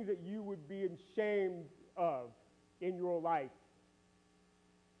 the things that you would be ashamed of in your life,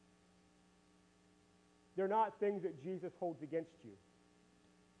 they're not things that Jesus holds against you.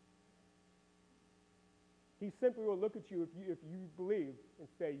 He simply will look at you if you believe and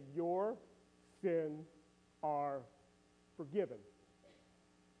say, your sins are forgiven.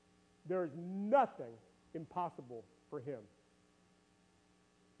 There is nothing impossible for him.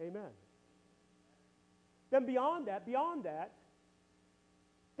 Amen. Then beyond that,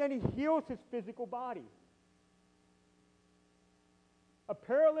 then he heals his physical body. A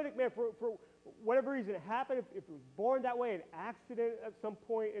paralytic man, for whatever reason it happened, if it was born that way, an accident at some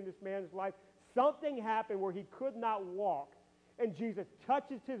point in this man's life, something happened where he could not walk, and Jesus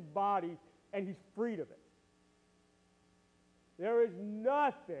touches his body, and he's freed of it. There is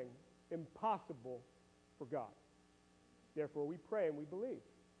nothing impossible for God. Therefore, we pray and we believe.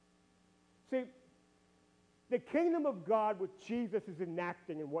 See, the kingdom of God, which Jesus is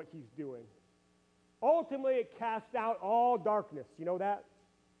enacting in what he's doing, ultimately it casts out all darkness. You know that?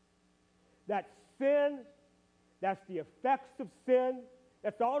 That's sin. That's the effects of sin.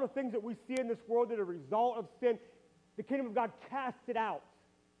 That's all the things that we see in this world that are a result of sin. The kingdom of God casts it out.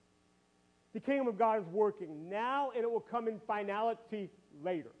 The kingdom of God is working now, and it will come in finality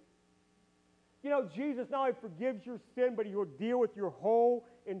later. You know, Jesus not only forgives your sin, but he will deal with your whole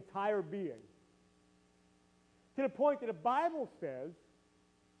entire being. To the point that the Bible says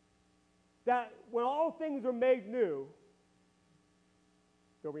that when all things are made new,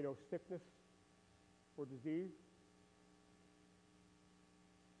 there will be no sickness or disease.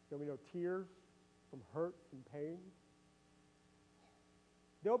 There will be no tears from hurts and pain.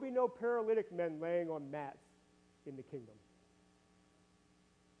 There will be no paralytic men laying on mats in the kingdom.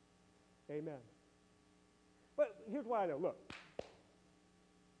 Amen. But here's what I know. Look,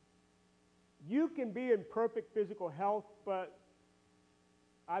 you can be in perfect physical health, but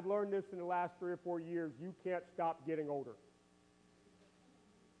I've learned this in the last 3 or 4 years. You can't stop getting older.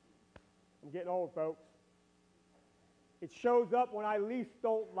 I'm getting old, folks. It shows up when I least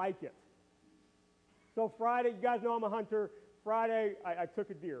don't like it. So Friday, you guys know I'm a hunter. Friday, I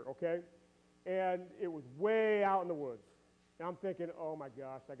took a deer, okay? And it was way out in the woods. And I'm thinking, oh my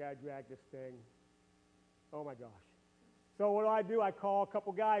gosh, I got to drag this thing. Oh my gosh. So what do? I call a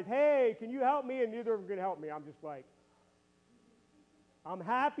couple guys, hey, can you help me? And neither of them can help me. I'm just like, I'm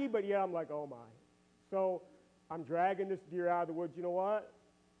happy, but yeah, I'm like, oh my. So I'm dragging this deer out of the woods. You know what?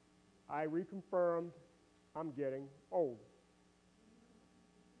 I reconfirmed I'm getting old.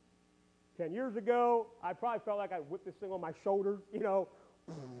 10 years ago, I probably felt like I whipped this thing on my shoulders, you know.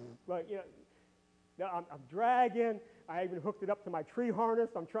 But, you know, I'm dragging. I even hooked it up to my tree harness.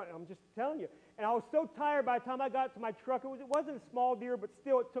 I'm just telling you. And I was so tired by the time I got to my truck. It wasn't a small deer, but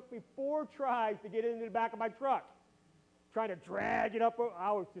still, it took me 4 tries to get it into the back of my truck. Trying to drag it up.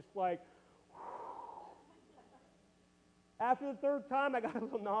 I was just like, after the 3rd time, I got a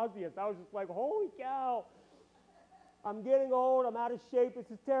little nauseous. I was just like, holy cow. I'm getting old. I'm out of shape. This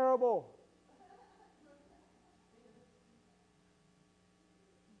is terrible.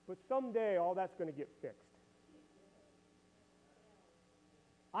 But someday, all that's going to get fixed.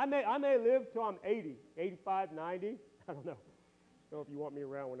 I may live till I'm 80, 85, 90. I don't know. I don't know if you want me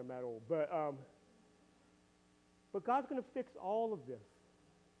around when I'm that old. But God's going to fix all of this.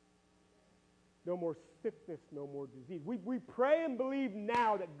 No more sickness, no more disease. We pray and believe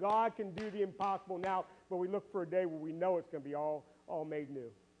now that God can do the impossible now, but we look for a day where we know it's going to be all made new.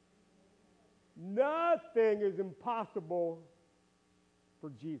 Nothing is impossible for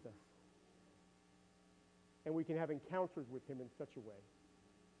Jesus. And we can have encounters with him in such a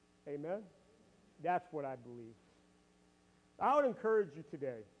way. Amen? That's what I believe. I would encourage you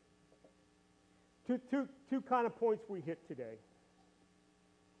today. Two kind of points we hit today.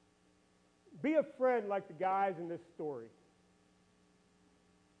 Be a friend like the guys in this story.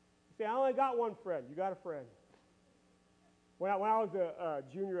 You say, I only got one friend. You got a friend. When I was a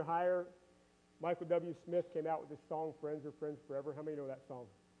junior higher, Michael W. Smith came out with this song, Friends Are Friends Forever. How many know that song?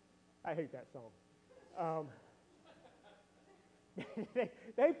 I hate that song.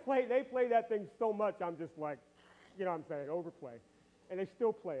 They play that thing so much, I'm just like, you know what I'm saying, overplay. And they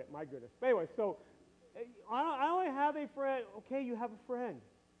still play it, my goodness. But anyway, so I only have a friend. Okay, you have a friend.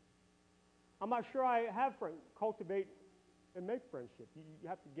 I'm not sure I have friends. Cultivate and make friendship. You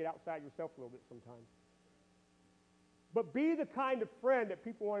have to get outside yourself a little bit sometimes. But be the kind of friend that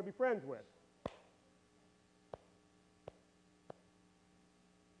people want to be friends with.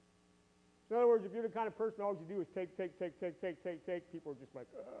 In other words, if you're the kind of person all you do is take, people are just like,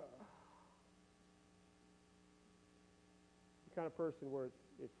 ugh. The kind of person where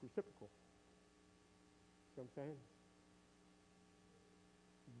it's reciprocal. You know what I'm saying?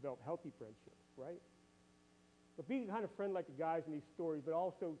 Develop healthy friendships, right? But be the kind of friend like the guys in these stories, but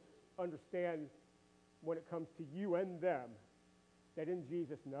also understand when it comes to you and them that in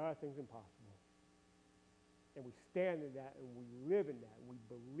Jesus nothing's impossible. And we stand in that and we live in that and we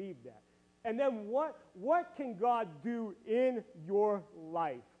believe that. And then what can God do in your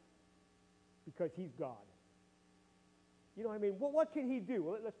life? Because he's God. You know what I mean? What can he do?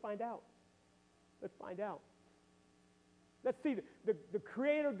 Well, let's find out. Let's find out. Let's see the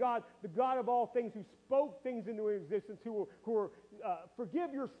Creator God, the God of all things, who spoke things into existence, who will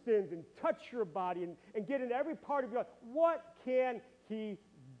forgive your sins and touch your body and get into every part of your life. What can he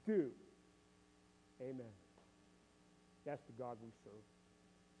do? Amen. That's the God we serve.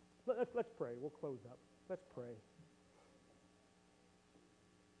 Let's pray. We'll close up. Let's pray.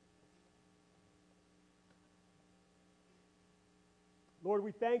 Lord,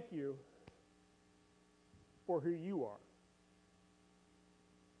 we thank you for who you are.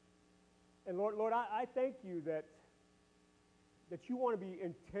 And Lord, I thank you that you want to be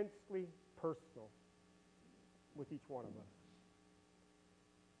intensely personal with each one of us.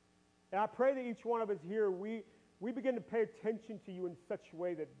 And I pray that each one of us here, we begin to pay attention to you in such a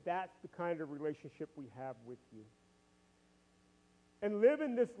way that that's the kind of relationship we have with you. And live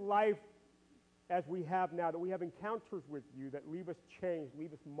in this life as we have now, that we have encounters with you that leave us changed,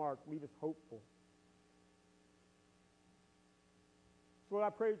 leave us marked, leave us hopeful. So Lord, I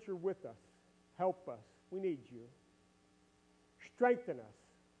pray that you're with us. Help us. We need you. Strengthen us.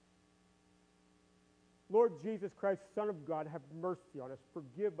 Lord Jesus Christ, Son of God, have mercy on us.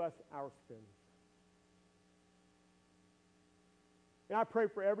 Forgive us our sins. And I pray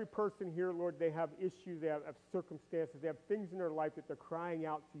for every person here, Lord, they have issues, they have circumstances, they have things in their life that they're crying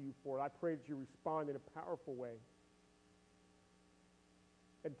out to you for. I pray that you respond in a powerful way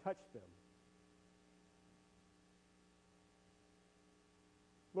and touch them.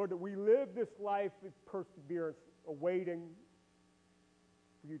 Lord, that we live this life with perseverance, awaiting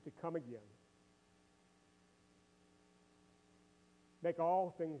for you to come again. Make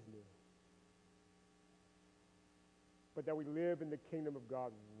all things new. But that we live in the kingdom of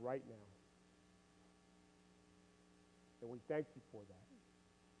God right now. And we thank you for that.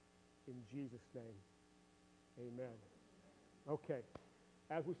 In Jesus' name, amen. Okay.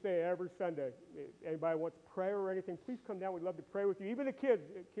 As we say every Sunday, anybody wants prayer or anything, please come down. We'd love to pray with you. Even the kids.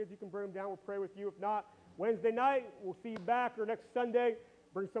 Kids, you can bring them down. We'll pray with you. If not, Wednesday night, we'll see you back, or next Sunday,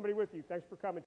 bring somebody with you. Thanks for coming.